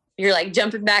season, you're like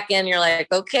jumping back in, you're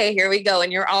like, okay, here we go.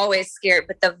 And you're always scared.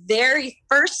 But the very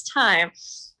first time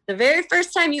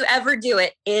you ever do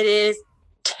it, it is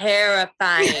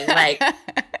terrifying. Like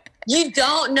you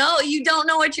don't know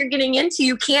what you're getting into.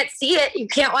 You can't see it. You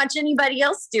can't watch anybody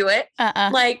else do it.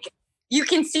 Like you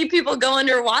can see people go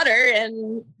underwater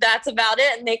and that's about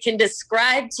it. And they can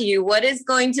describe to you what it's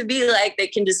going to be like. They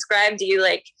can describe to you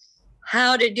like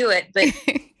how to do it, but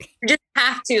you just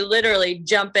have to literally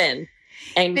jump in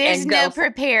and there's go. No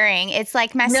preparing. It's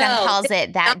like my son calls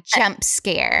it that jump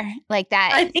scare. Like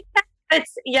that. I think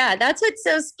that's what's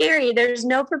so scary. There's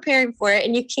no preparing for it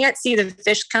and you can't see the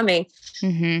fish coming,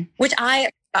 which I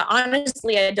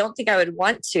honestly, I don't think I would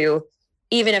want to,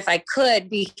 even if I could,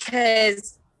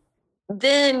 because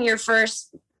then your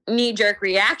first knee-jerk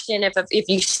reaction, if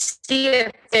you see a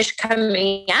fish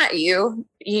coming at you,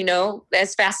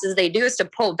 as fast as they do, is to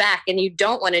pull back, and you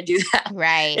don't want to do that,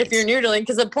 right? If you're noodling,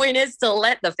 because the point is to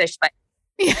let the fish bite.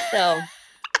 So,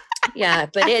 yeah,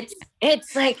 but it's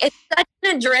like it's such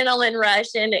an adrenaline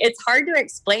rush, and it's hard to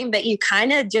explain, but you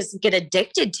kind of just get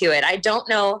addicted to it. I don't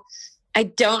know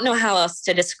how else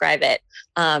to describe it.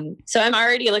 So I'm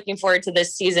already looking forward to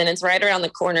this season. It's right around the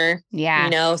corner. Yeah,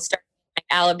 starting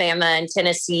Alabama and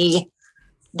Tennessee,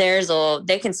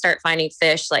 they can start finding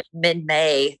fish like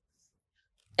mid-May,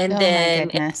 and then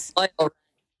it's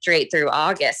straight through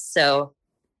August. So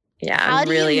yeah, how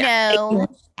do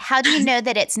you know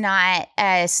that it's not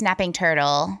a snapping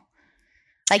turtle?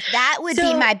 Like that would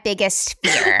be my biggest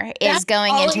fear, is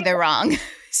going into the wrong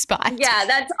spot. Yeah,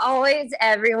 that's always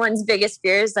everyone's biggest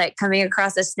fear, is like coming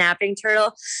across a snapping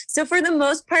turtle. So for the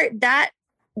most part,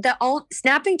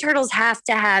 snapping turtles have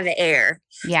to have air.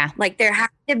 Yeah. Like there has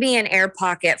to be an air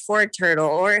pocket for a turtle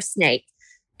or a snake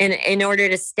in order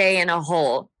to stay in a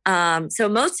hole. So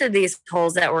most of these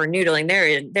holes that we're noodling,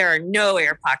 there are no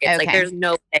air pockets. Okay. Like there's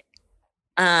no way.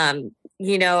 And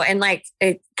like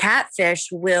a catfish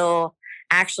will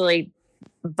actually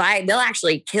bite. They'll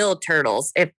actually kill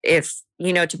turtles if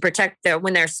to protect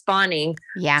when they're spawning.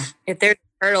 Yeah. If there's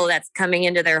turtle that's coming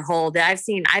into their hole. I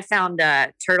found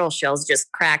turtle shells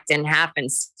just cracked in half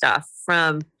and stuff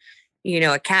from,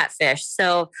 a catfish.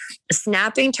 So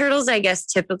snapping turtles, I guess,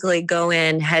 typically go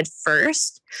in head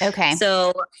first. Okay.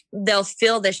 So they'll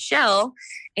fill the shell.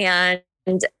 And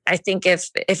I think if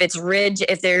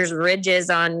there's ridges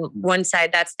on one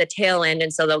side, that's the tail end.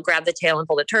 And so they'll grab the tail and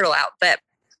pull the turtle out. But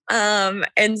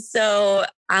and so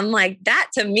I'm like,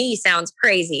 that to me sounds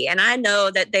crazy. And I know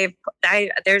that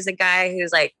there's a guy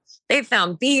who's like, they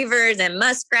found beavers and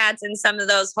muskrats in some of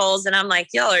those holes. And I'm like,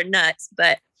 y'all are nuts,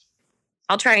 but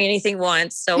I'll try anything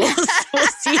once. So we'll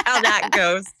see how that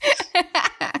goes.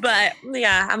 But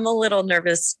yeah, I'm a little bit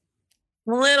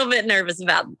nervous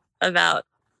about,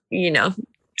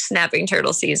 snapping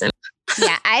turtle season.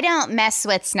 Yeah. I don't mess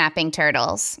with snapping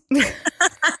turtles.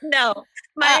 No.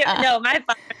 My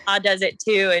father-in-law does it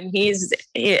too, and he's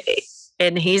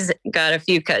got a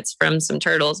few cuts from some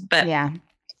turtles. But yeah,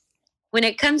 when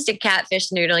it comes to catfish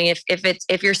noodling,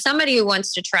 if you're somebody who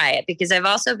wants to try it, because I've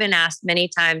also been asked many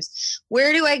times,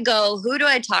 where do I go? Who do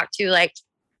I talk to? Like,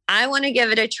 I want to give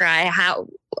it a try. How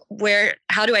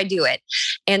do I do it?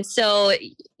 And so,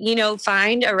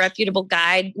 find a reputable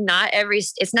guide.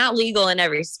 It's not legal in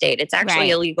every state. It's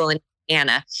actually illegal in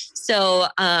Indiana. So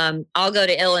I'll go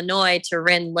to Illinois to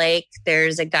Wren Lake.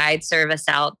 There's a guide service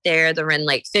out there, the Wren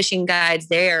Lake Fishing Guides.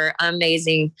 They're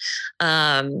amazing.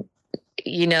 And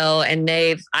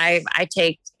I've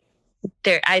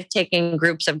taken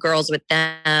groups of girls with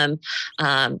them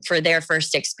for their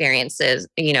first experiences,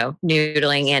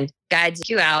 noodling, and guides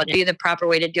you out and do the proper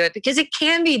way to do it, because it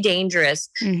can be dangerous,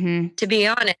 to be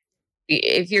honest.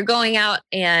 If you're going out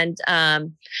and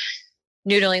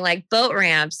noodling like boat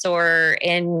ramps,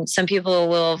 and some people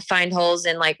will find holes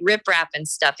in like riprap and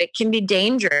stuff, it can be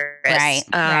dangerous.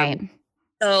 Right.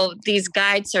 So these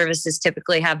guide services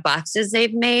typically have boxes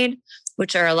they've made,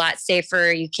 which are a lot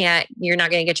safer. You're not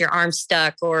going to get your arm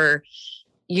stuck, or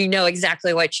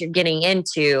exactly what you're getting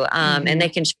into. And they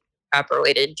can show you the proper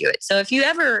way to do it. So if you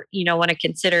ever, want to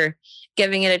consider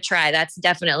giving it a try, that's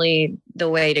definitely the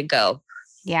way to go.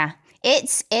 Yeah.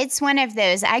 It's one of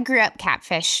those. I grew up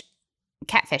catfishing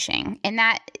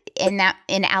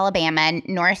in Alabama,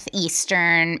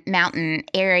 northeastern mountain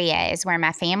area is where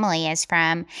my family is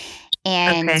from.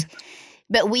 And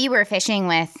But we were fishing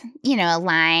with, a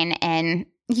line and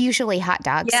usually hot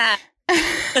dogs. Yeah.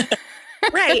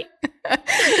 Right.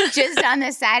 Just on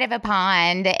the side of a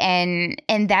pond. And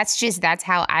that's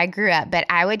how I grew up. But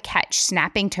I would catch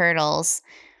snapping turtles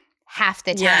half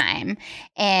the time.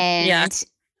 And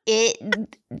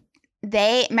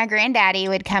my granddaddy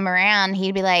would come around.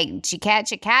 He'd be like, "Did you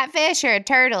catch a catfish or a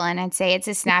turtle?" And I'd say, "It's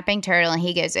a snapping turtle." And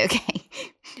he goes, "Okay,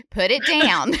 put it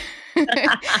down."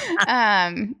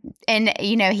 And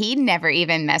he never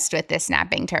even messed with the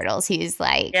snapping turtles. He was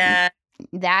like,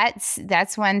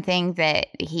 that's one thing that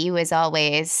he was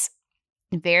always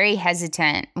very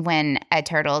hesitant when a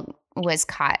turtle was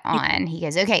caught on. He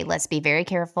goes, "Okay, let's be very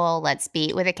careful. Let's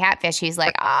be with a catfish." He's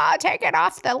like, "Oh, take it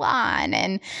off the line."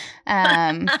 And,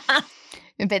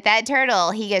 but that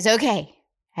turtle, he goes, "Okay,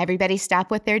 everybody stop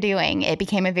what they're doing." It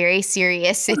became a very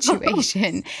serious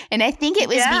situation. And I think it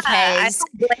was because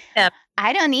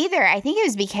I don't either. I think it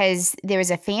was because there was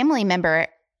a family member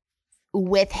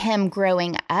with him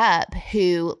growing up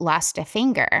who lost a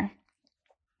finger.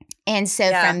 And so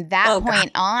from that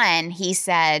point on, he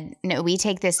said, "No, we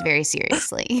take this very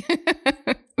seriously."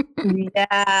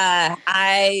 That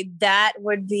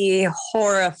would be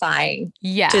horrifying.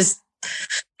 Yeah.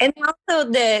 And also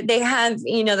they have,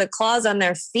 the claws on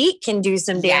their feet can do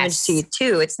some damage to you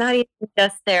too. It's not even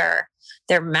just their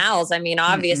mouths. I mean,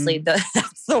 obviously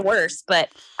that's the worst, but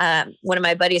one of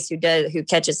my buddies who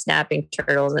catches snapping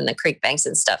turtles in the creek banks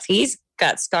and stuff, he's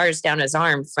got scars down his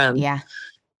arm from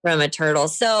a turtle.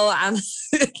 So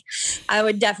I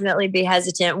would definitely be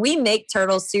hesitant. We make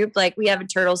turtle soup. Like we have a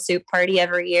turtle soup party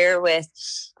every year with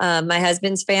my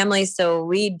husband's family. So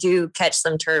we do catch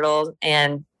some turtles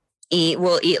and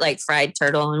we'll eat like fried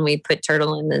turtle, and we put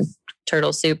turtle in the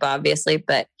turtle soup, obviously.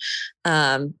 But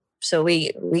so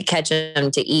we catch them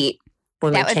to eat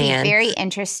when we can. That would be very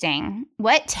interesting.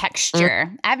 What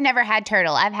texture? I've never had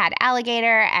turtle. I've had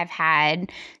alligator. I've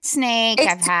had snake.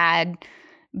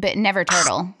 But never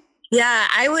turtle. Yeah,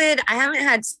 I haven't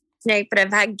had snake, but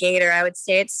I've had gator. I would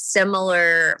say it's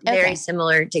similar, very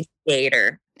similar to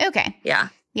gator. Okay. Yeah.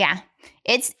 Yeah.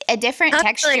 It's a different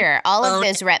texture. Like all of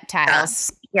those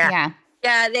reptiles. Yeah,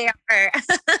 they are.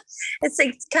 It's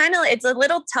like it's a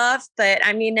little tough, but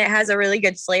I mean, it has a really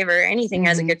good flavor. Anything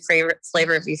has a good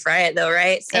flavor if you fry it though,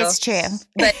 right? So it's true.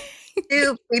 But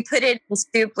soup, we put it in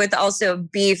soup with also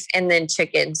beef and then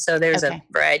chicken. So there's a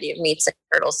variety of meats in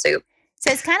turtle soup. So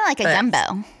it's kind of like a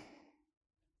gumbo.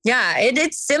 Yeah,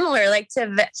 it's similar.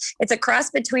 It's a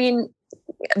cross between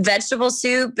vegetable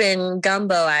soup and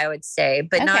gumbo, I would say,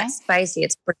 but not spicy.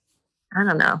 It's I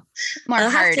don't know. More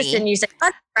hearty. You say,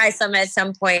 let's try some at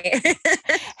some point.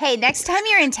 Hey, next time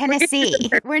you're in Tennessee,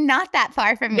 we're not that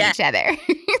far from each other.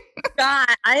 God,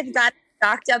 I've got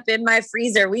stocked up in my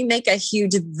freezer. We make a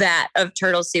huge vat of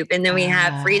turtle soup, and then we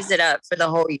freeze it up for the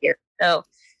whole year. So,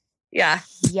 yeah.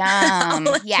 Yum.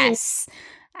 Yes.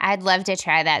 I'd love to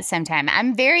try that sometime.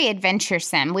 I'm very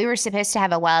adventuresome. We were supposed to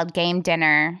have a wild game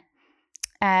dinner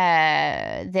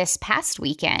this past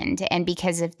weekend, and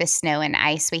because of the snow and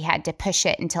ice, we had to push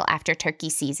it until after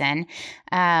turkey season.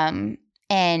 And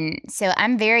so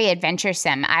I'm very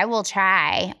adventuresome. I will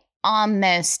try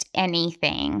almost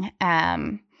anything.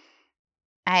 There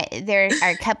are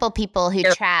a couple people who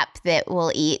trap that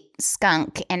will eat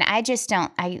skunk, and I just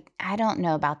don't. I don't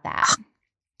know about that.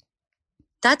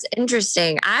 That's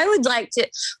interesting. I would like to.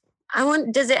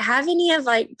 Does it have any of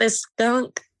like the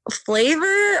skunk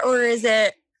flavor, or is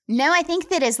it? No, I think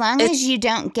that as long as you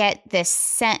don't get the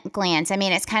scent glands, I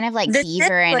mean, it's kind of like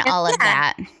beaver and all of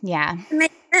that. Yeah. It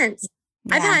makes sense.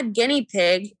 Yeah. I've had guinea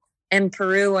pig in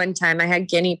Peru one time. I had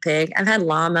guinea pig. I've had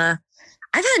llama.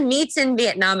 I've had meats in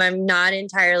Vietnam. I'm not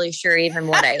entirely sure even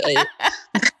what I ate.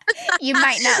 You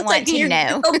might not want to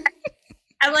know.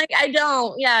 I'm like, I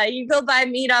don't. Yeah, you go buy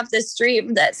meat off the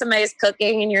street that somebody's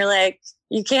cooking and you're like,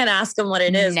 you can't ask them what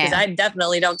it is because I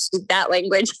definitely don't speak that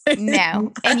language.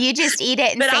 No, and you just eat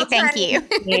it and say thank you.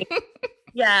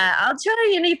 Yeah, I'll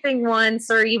try anything once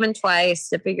or even twice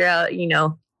to figure out,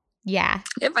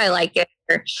 if I like it.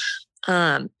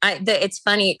 It's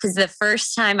funny because the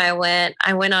first time I went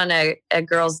on a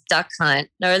girl's duck hunt.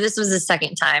 No, this was the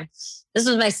second time. This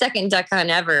was my second duck hunt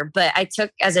ever, but I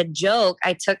took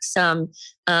some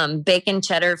bacon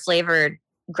cheddar flavored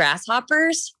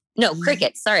grasshoppers. No,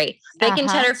 crickets. Sorry. Bacon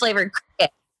cheddar flavored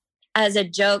cricket as a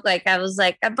joke. Like I was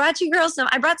like, I brought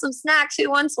some snacks. Who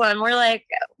wants one? We're like,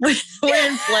 we're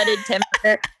in flooded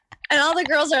temperature. And all the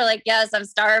girls are like, yes, I'm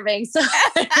starving. So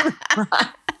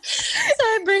I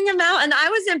bring them out and I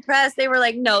was impressed. They were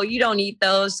like, no, you don't eat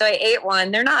those. So I ate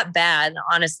one. They're not bad.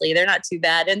 Honestly, they're not too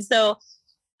bad. And so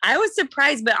I was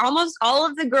surprised, but almost all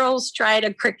of the girls tried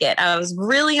a Cricut. I was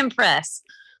really impressed.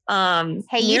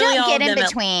 Hey, you don't get in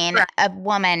between a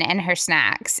woman and her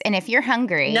snacks. And if you're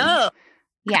hungry. No.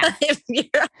 Yeah.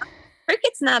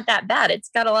 Cricut's not that bad. It's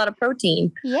got a lot of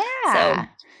protein. Yeah.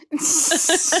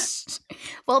 So.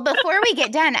 Well, before we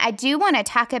get done, I do want to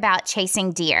talk about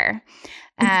chasing deer.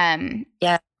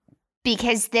 Yeah.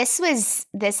 Because this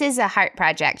is a heart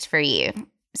project for you.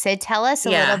 So tell us a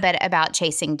little bit about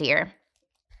chasing deer.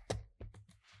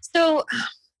 So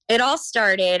it all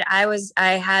started, I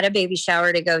had a baby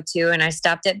shower to go to, and I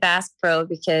stopped at Bass Pro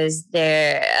because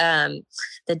the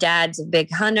dad's a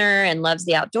big hunter and loves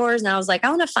the outdoors. And I was like, I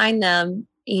want to find them,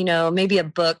 maybe a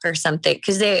book or something.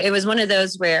 Cause it was one of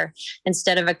those where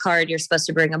instead of a card, you're supposed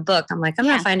to bring a book. I'm like, I'm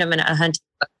going to find them in a hunting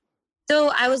book.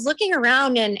 So I was looking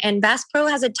around and Bass Pro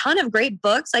has a ton of great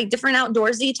books, like different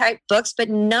outdoorsy type books, but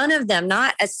none of them,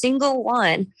 not a single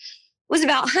one, was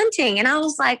about hunting. And I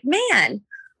was like, man,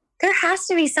 there has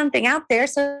to be something out there.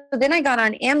 So then I got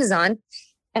on Amazon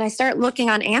and I start looking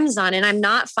on Amazon, and I'm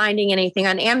not finding anything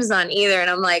on Amazon either. And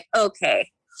I'm like, okay,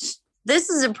 this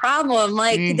is a problem.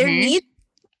 Like there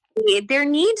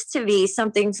needs to be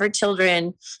something for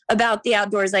children about the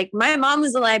outdoors. Like my mom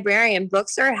was a librarian.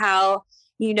 Books are how,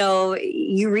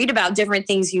 you read about different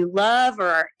things you love or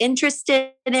are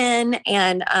interested in.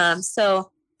 And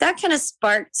so that kind of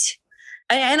sparked.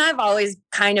 And I've always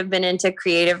kind of been into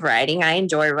creative writing. I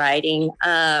enjoy writing.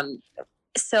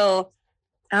 So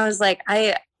I was like,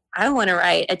 I want to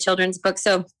write a children's book.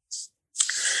 So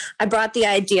I brought the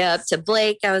idea up to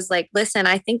Blake. I was like, listen,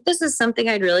 I think this is something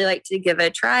I'd really like to give a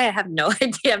try. I have no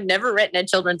idea. I've never written a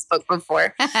children's book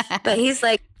before. But he's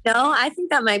like, no, I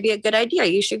think that might be a good idea.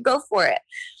 You should go for it.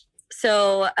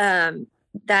 So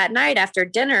that night after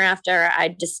dinner, after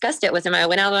I discussed it with him, I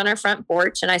went out on our front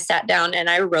porch and I sat down and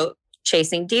I wrote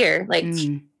Chasing Deer, like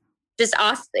just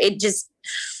off, it just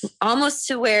almost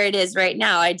to where it is right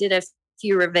now. I did a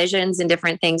few revisions and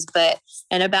different things, but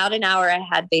in about an hour, I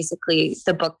had basically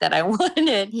the book that I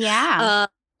wanted. Yeah.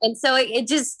 And so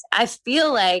I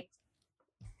feel like,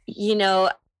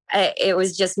 it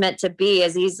was just meant to be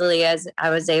as easily as I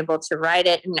was able to write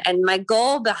it. And my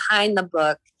goal behind the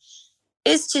book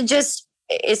is to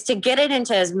get it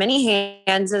into as many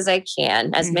hands as I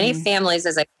can, as many families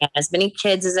as I can, as many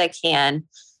kids as I can,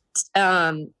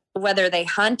 whether they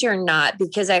hunt or not,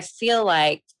 because I feel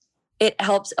like it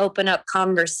helps open up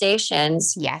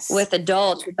conversations with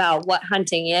adults about what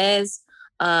hunting is.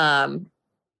 Even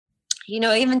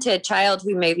to a child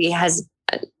who maybe has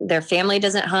their family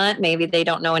doesn't hunt, maybe they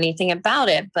don't know anything about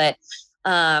it, but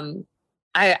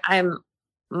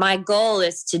my goal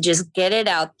is to just get it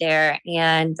out there,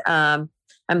 and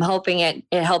I'm hoping it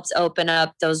helps open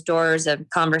up those doors of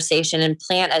conversation and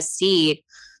plant a seed,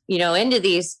 into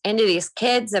these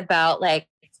kids about like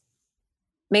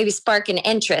maybe spark an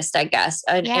interest, I guess,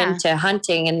 into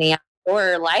hunting and the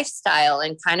outdoor lifestyle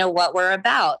and kind of what we're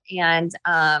about. And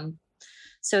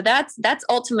so that's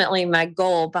ultimately my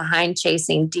goal behind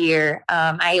Chasing Deer.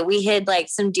 We hid like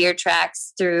some deer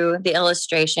tracks through the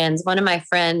illustrations. One of my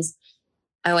friends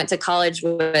I went to college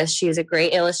with, she's a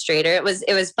great illustrator. It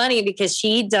was funny because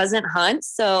she doesn't hunt.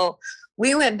 So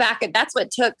we went back, and that's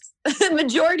what took the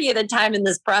majority of the time in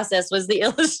this process was the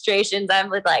illustrations. I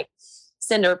would like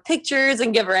send her pictures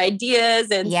and give her ideas.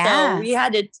 And so we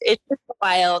had to, it took a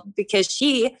while because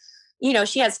she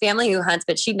has family who hunts,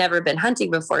 but she'd never been hunting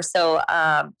before. So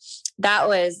that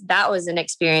was an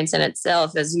experience in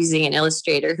itself, as using an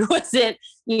illustrator who wasn't,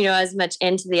 as much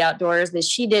into the outdoors. But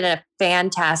she did a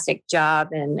fantastic job,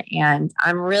 and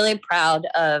I'm really proud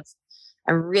of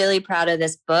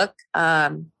this book.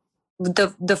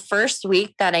 The first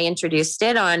week that I introduced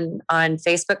it on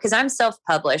Facebook, because I'm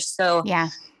self-published, so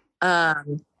I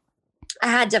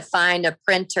had to find a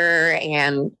printer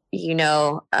and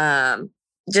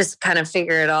just kind of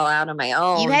figure it all out on my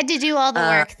own. You had to do all the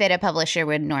work that a publisher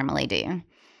would normally do.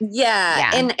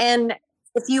 Yeah. And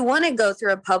if you want to go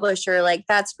through a publisher, like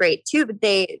that's great too, but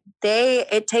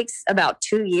it takes about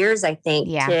 2 years, I think,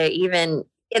 to even,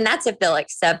 and that's if they'll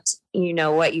accept,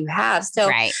 what you have. So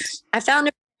I found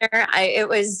a printer. I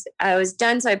was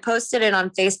done. So I posted it on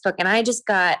Facebook, and I just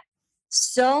got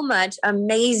so much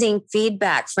amazing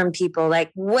feedback from people,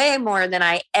 like way more than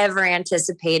I ever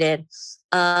anticipated.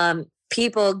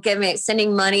 People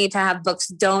sending money to have books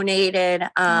donated,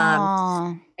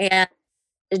 and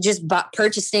just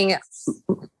purchasing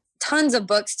tons of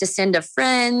books to send to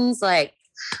friends.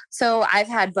 So I've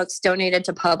had books donated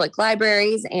to public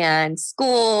libraries and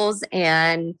schools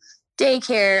and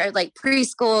daycare, like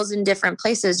preschools in different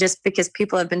places, just because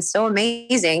people have been so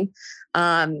amazing,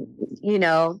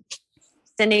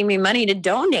 sending me money to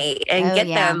donate and get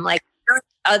them. Like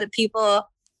other people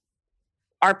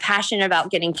are passionate about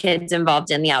getting kids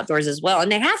involved in the outdoors as well.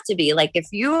 And they have to be. Like, if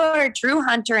you are a true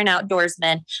hunter and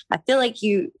outdoorsman, I feel like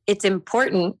it's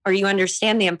important, or you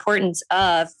understand the importance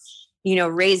of,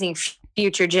 raising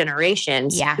future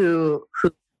generations who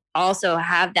also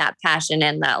have that passion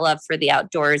and that love for the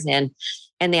outdoors and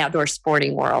the outdoor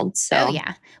sporting world. So,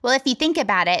 well, if you think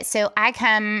about it, so I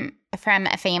come from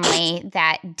a family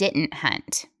that didn't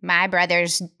hunt. My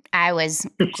brothers, I was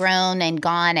grown and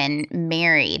gone and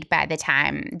married by the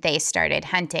time they started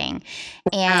hunting.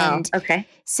 And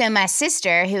so my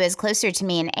sister, who is closer to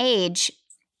me in age,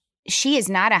 she is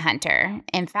not a hunter.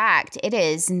 In fact, it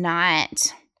is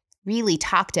not really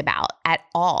talked about at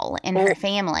all in her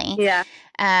family.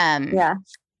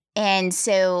 And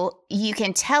so you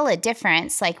can tell a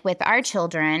difference, like with our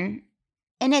children.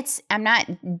 And I'm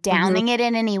not downing it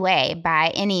in any way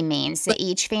by any means. So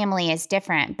each family is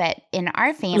different. But in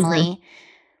our family,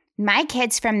 my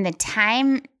kids, from the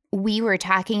time we were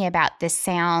talking about the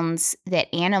sounds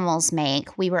that animals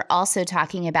make, we were also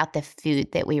talking about the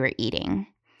food that we were eating.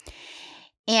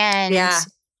 And,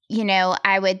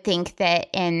 I would think that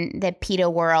in the PETA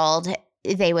world,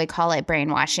 they would call it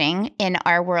brainwashing. In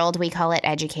our world, we call it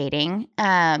educating.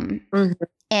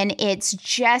 And it's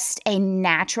just a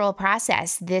natural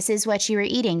process. This is what you were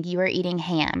eating. You were eating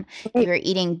ham. You were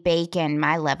eating bacon,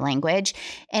 my love language.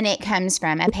 And it comes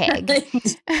from a pig.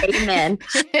 Amen.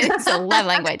 It's a love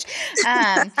language.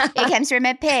 It comes from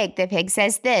a pig. The pig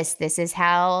says this. This is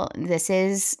how, this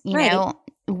is,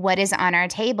 what is on our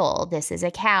table. This is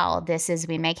a cow.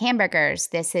 We make hamburgers.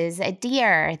 This is a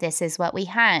deer. This is what we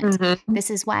hunt. This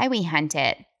is why we hunt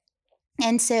it.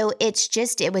 And so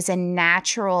it was a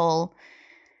natural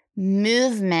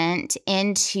movement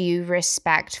into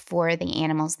respect for the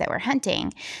animals that we're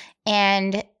hunting.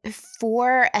 And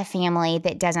for a family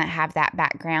that doesn't have that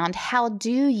background, how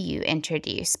do you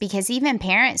introduce? Because even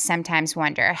parents sometimes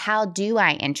wonder, how do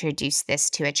I introduce this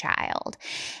to a child?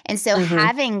 And so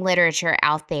having literature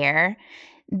out there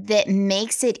that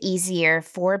makes it easier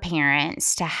for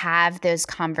parents to have those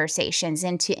conversations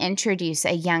and to introduce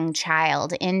a young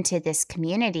child into this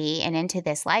community and into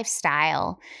this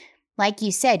lifestyle. Like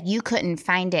you said, you couldn't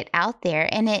find it out there,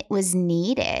 and it was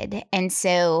needed. And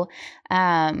so,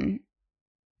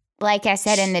 like I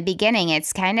said in the beginning,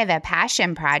 it's kind of a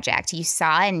passion project. You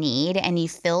saw a need and you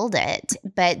filled it,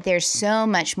 but there's so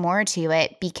much more to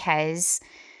it because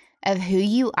of who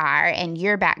you are and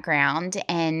your background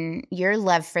and your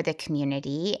love for the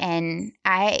community. And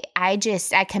I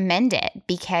commend it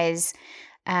because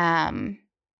a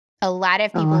lot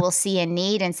of people will see a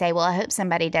need and say, well, I hope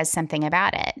somebody does something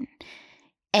about it,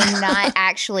 and not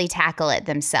actually tackle it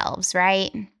themselves,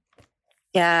 right?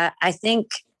 Yeah, I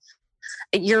think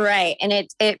you're right. And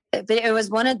but it was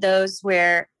one of those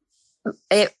where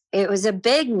it was a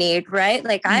big need, right?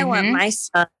 Like I want my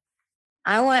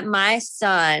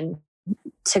son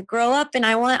to grow up, and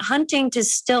I want hunting to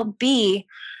still be,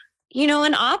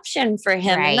 an option for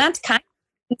him. Right. And that's kind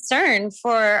of concern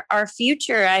for our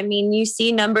future. I mean, you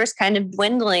see numbers kind of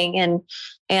dwindling,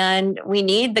 and we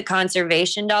need the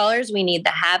conservation dollars. We need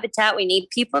the habitat. We need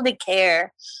people to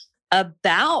care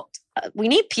about. We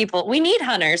need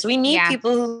hunters. We need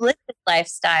people who live this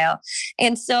lifestyle.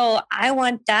 And so I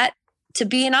want that to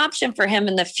be an option for him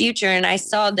in the future. And I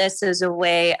saw this as a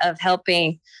way of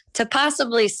helping to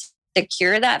possibly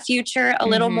secure that future a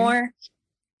little more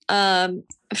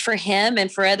for him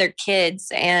and for other kids.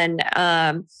 And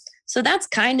so that's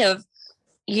kind of,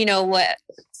 what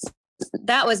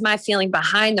that was my feeling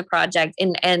behind the project.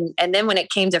 And then when it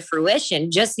came to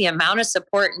fruition, just the amount of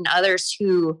support and others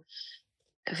who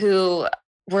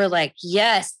were like,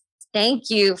 yes, thank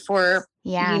you for,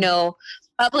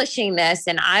 publishing this.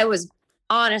 And I was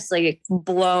honestly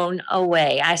blown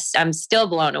away. I'm still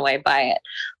blown away by it.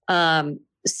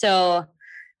 So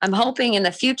I'm hoping in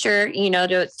the future,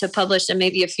 to publish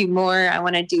maybe a few more. I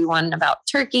want to do one about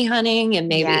turkey hunting and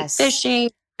maybe fishing.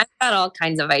 I've got all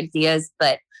kinds of ideas,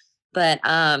 but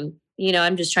I'm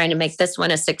just trying to make this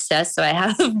one a success. So I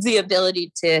have the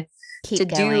ability to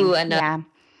do another.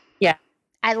 Yeah.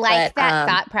 I like that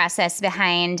thought process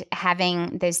behind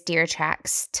having those deer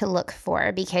tracks to look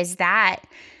for, because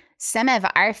some of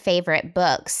our favorite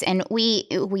books, and we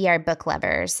are book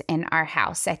lovers in our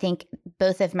house. I think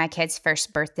both of my kids'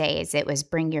 first birthdays, it was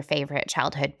bring your favorite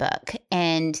childhood book.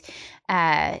 And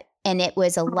it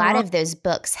was a lot of those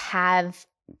books have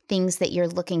things that you're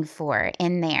looking for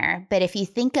in there. But if you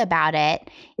think about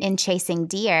it, in chasing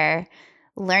deer,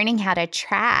 learning how to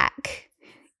track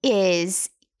is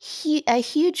a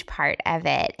huge part of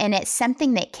it. And it's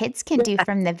something that kids can do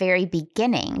from the very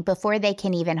beginning before they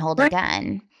can even hold a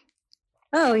gun.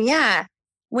 Oh, yeah.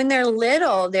 When they're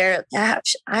little,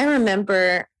 I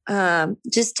remember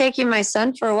just taking my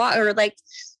son for a walk, or like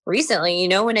recently,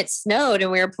 when it snowed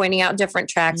and we were pointing out different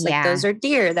tracks, like those are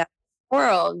deer, that's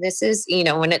squirrel. This is,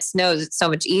 when it snows, it's so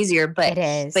much easier. But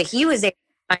it is. But he was able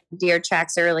to find deer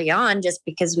tracks early on just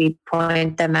because we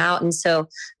point them out. And so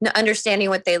understanding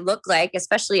what they look like,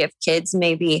 especially if kids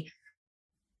maybe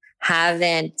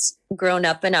haven't grown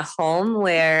up in a home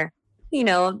where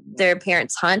their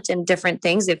parents hunt and different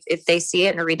things. If they see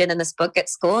it and read it in this book at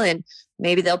school, and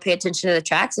maybe they'll pay attention to the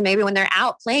tracks, and maybe when they're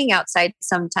out playing outside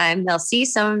sometime, they'll see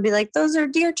some and be like, those are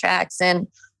deer tracks, and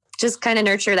just kind of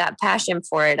nurture that passion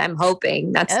for it. I'm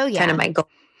hoping that's kind of my goal.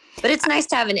 But it's nice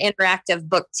to have an interactive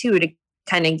book too, to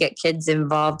kind of get kids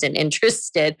involved and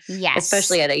interested,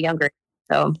 especially at a younger age.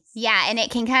 So. Yeah, and it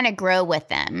can kind of grow with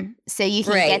them. So you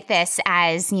can get this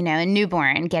as, a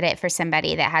newborn, get it for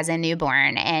somebody that has a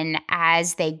newborn. And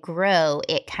as they grow,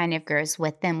 it kind of grows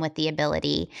with them with the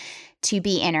ability to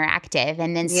be interactive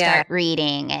and then start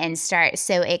reading and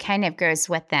so it kind of grows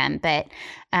with them. But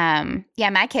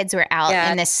my kids were out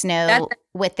in the snow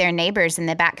with their neighbors in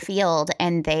the back field,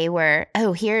 and they were,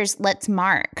 let's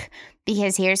mark.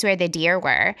 Because here's where the deer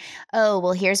were. Oh,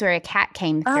 well, here's where a cat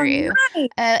came through. Nice.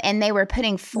 And they were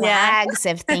putting flags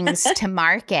of things to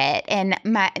market. And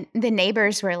the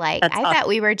neighbors were like, I thought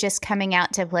we were just coming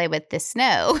out to play with the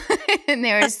snow. And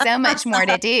there was so much more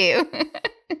to do.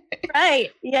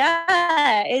 Right.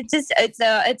 Yeah.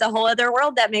 It's a whole other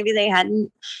world that maybe they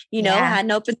hadn't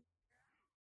opened.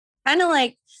 Kind of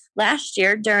like last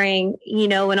year during,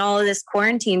 when all of this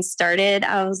quarantine started,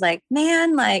 I was like,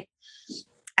 man, like,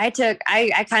 I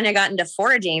kind of got into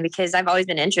foraging because I've always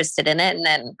been interested in it, and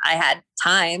then I had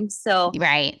time. So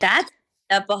that's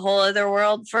up a whole other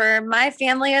world for my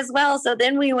family as well. So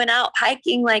then we went out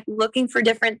hiking, like looking for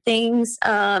different things.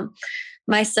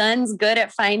 My son's good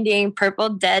at finding purple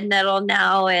dead nettle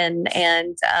now and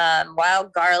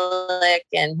wild garlic,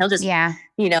 and he'll just,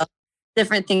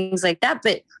 different things like that.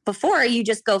 But before, you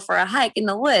just go for a hike in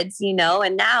the woods,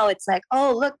 and now it's like,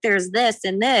 oh, look, there's this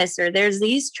and this, or there's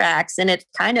these tracks. And it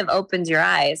kind of opens your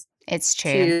eyes. It's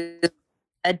true. To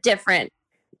a different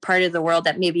part of the world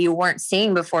that maybe you weren't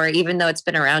seeing before, even though it's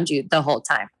been around you the whole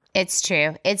time. It's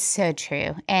true. It's so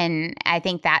true. And I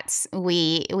think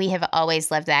we have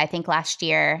always loved that. I think last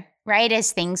year, right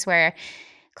as things were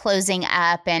closing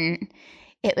up, and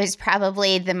it was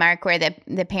probably the mark where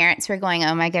the parents were going,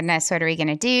 oh my goodness, what are we going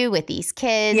to do with these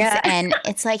kids? Yeah. And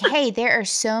it's like, hey, there are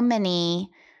so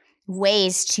many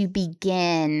ways to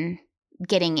begin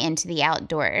getting into the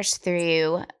outdoors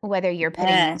through whether you're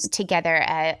putting together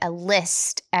a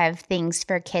list of things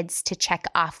for kids to check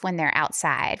off when they're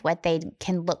outside, what they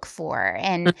can look for.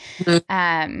 And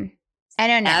I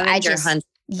don't know.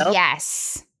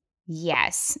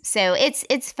 Yes. So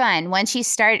it's fun. Once you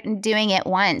start doing it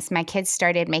once, my kids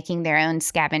started making their own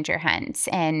scavenger hunts.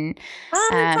 And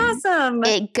that's awesome.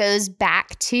 It goes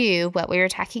back to what we were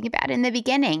talking about in the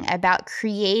beginning about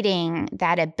creating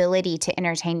that ability to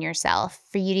entertain yourself,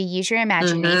 for you to use your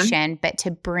imagination, but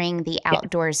to bring the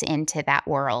outdoors into that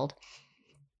world.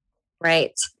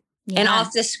 Right. Yeah. And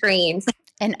off the screens.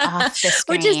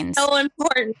 Which is so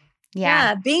important.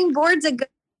 Yeah. Being bored's a good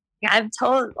I've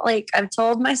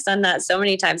told my son that so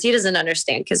many times. He doesn't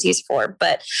understand because he's 4,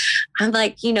 but I'm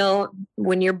like,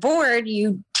 when you're bored,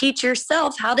 you teach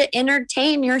yourself how to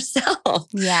entertain yourself.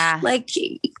 Yeah. Like,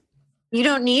 you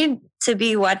don't need to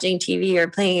be watching TV or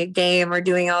playing a game or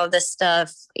doing all of this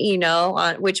stuff,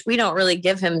 which we don't really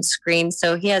give him screens.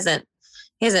 So he hasn't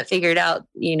figured out,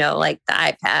 like the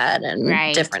iPad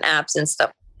and different apps and stuff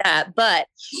like that. But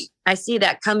I see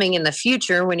that coming in the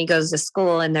future when he goes to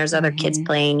school and there's other kids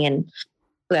playing and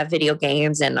who have video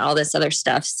games and all this other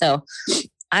stuff. So it's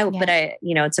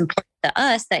important to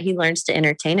us that he learns to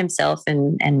entertain himself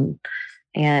and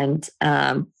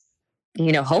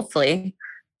hopefully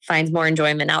finds more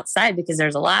enjoyment outside, because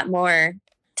there's a lot more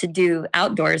to do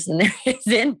outdoors than there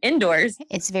is indoors.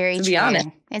 It's very true. To be honest.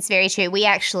 It's very true.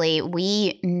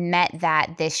 We met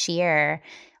that this year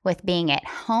with being at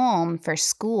home for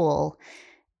school.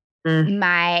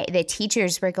 The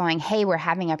teachers were going, hey, we're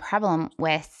having a problem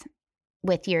with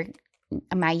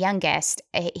my youngest.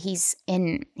 He's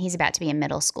about to be in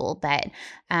middle school, but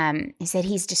he said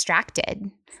he's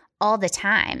distracted all the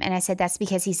time. And I said, that's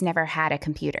because he's never had a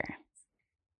computer.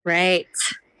 Right.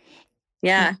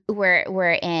 Yeah.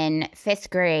 We're in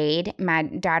 5th grade. My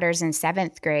daughter's in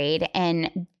 7th grade,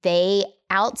 and they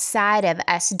outside of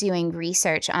us doing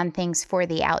research on things for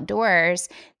the outdoors,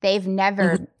 they've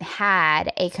never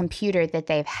had a computer that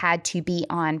they've had to be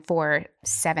on for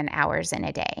 7 hours in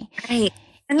a day. Right.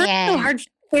 And that's so hard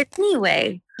for kids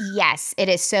anyway. Yes, it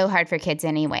is so hard for kids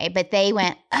anyway. But they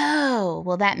went, oh,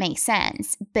 well, that makes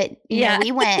sense. But you know,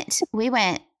 we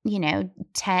went,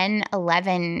 10,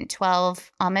 11,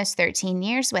 12, almost 13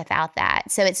 years without that.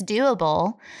 So it's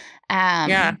doable.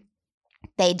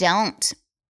 They don't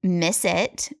miss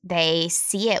it. They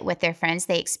see it with their friends.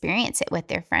 They experience it with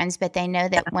their friends, but they know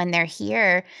that when they're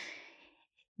here,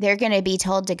 they're going to be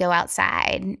told to go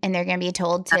outside, and they're going to be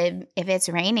told to, if it's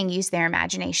raining, use their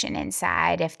imagination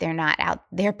inside. If they're not out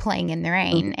there playing in the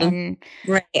rain.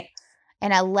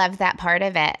 And I love that part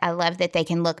of it. I love that they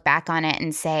can look back on it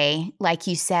and say, like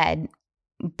you said,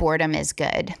 boredom is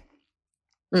good.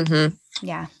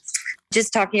 Yeah.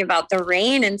 Just talking about the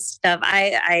rain and stuff.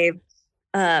 I've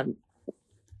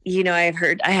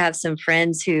heard, I have some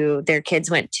friends who their kids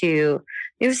went to,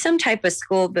 it was some type of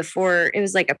school before, it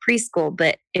was like a preschool,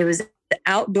 but it was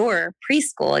outdoor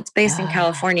preschool. It's based in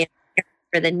California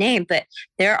for the name, but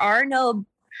there are no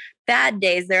bad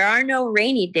days. There are no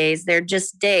rainy days. They're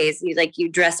just days. You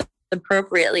dress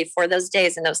appropriately for those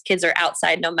days, and those kids are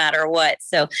outside no matter what.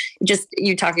 So just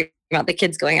you talking about the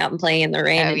kids going out and playing in the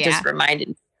rain, just reminded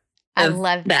me. I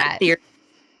love that. Theory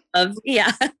of,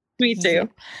 me too.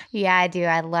 Yeah, I do.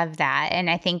 I love that. And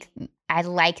I think I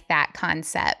like that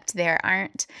concept. There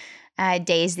aren't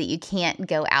days that you can't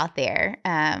go out there.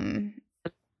 I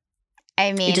mean,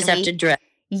 you just have to dress.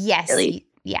 Yes. Really.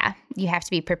 Yeah. You have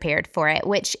to be prepared for it,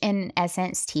 which in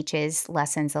essence teaches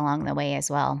lessons along the way as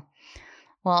well.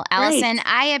 Well, Allison,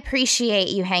 I appreciate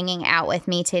you hanging out with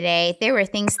me today. There were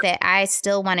things that I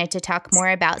still wanted to talk more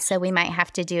about, so we might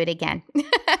have to do it again.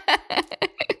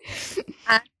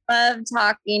 I love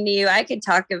talking to you. I could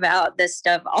talk about this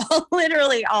stuff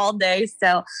literally all day.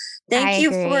 So thank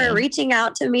you for reaching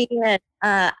out to me. And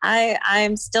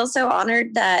I'm still so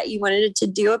honored that you wanted to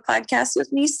do a podcast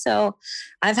with me. So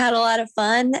I've had a lot of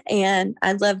fun, and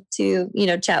I'd love to,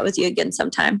 chat with you again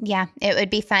sometime. Yeah, it would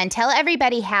be fun. Tell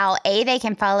everybody how A, they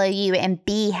can follow you, and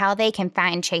B, how they can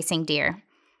find Chasing Deer.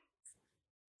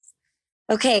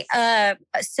 Okay,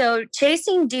 so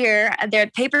Chasing Deer, their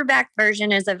paperback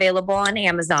version is available on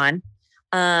Amazon.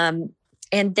 And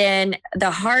then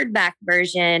the hardback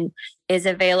version is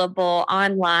available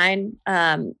online.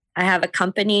 I have a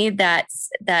company that's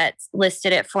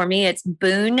listed it for me. It's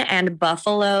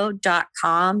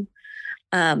booneandbuffalo.com.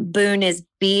 Boone is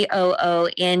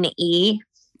BOONE.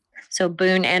 So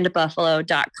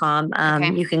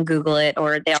booneandbuffalo.com. You can Google it,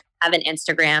 or they'll have an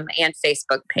Instagram and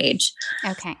Facebook page.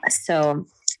 Okay. So,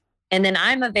 and then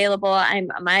I'm available.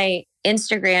 My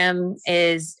Instagram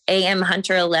is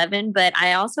amhunter11, but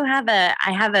I also have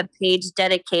a page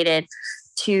dedicated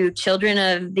to children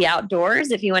of the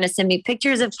outdoors. If you want to send me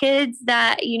pictures of kids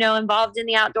that, involved in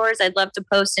the outdoors, I'd love to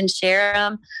post and share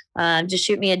them. Just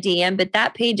shoot me a DM, but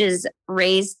that page is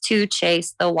Raised to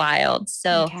Chase the Wild.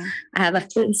 So I have a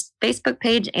Facebook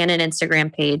page and an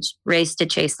Instagram page, Raised to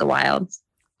Chase the Wild.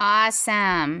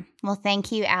 Awesome. Well,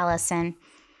 thank you, Allison.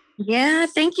 Yeah.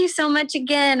 Thank you so much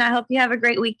again. I hope you have a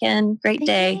great weekend. Great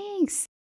day. Thanks.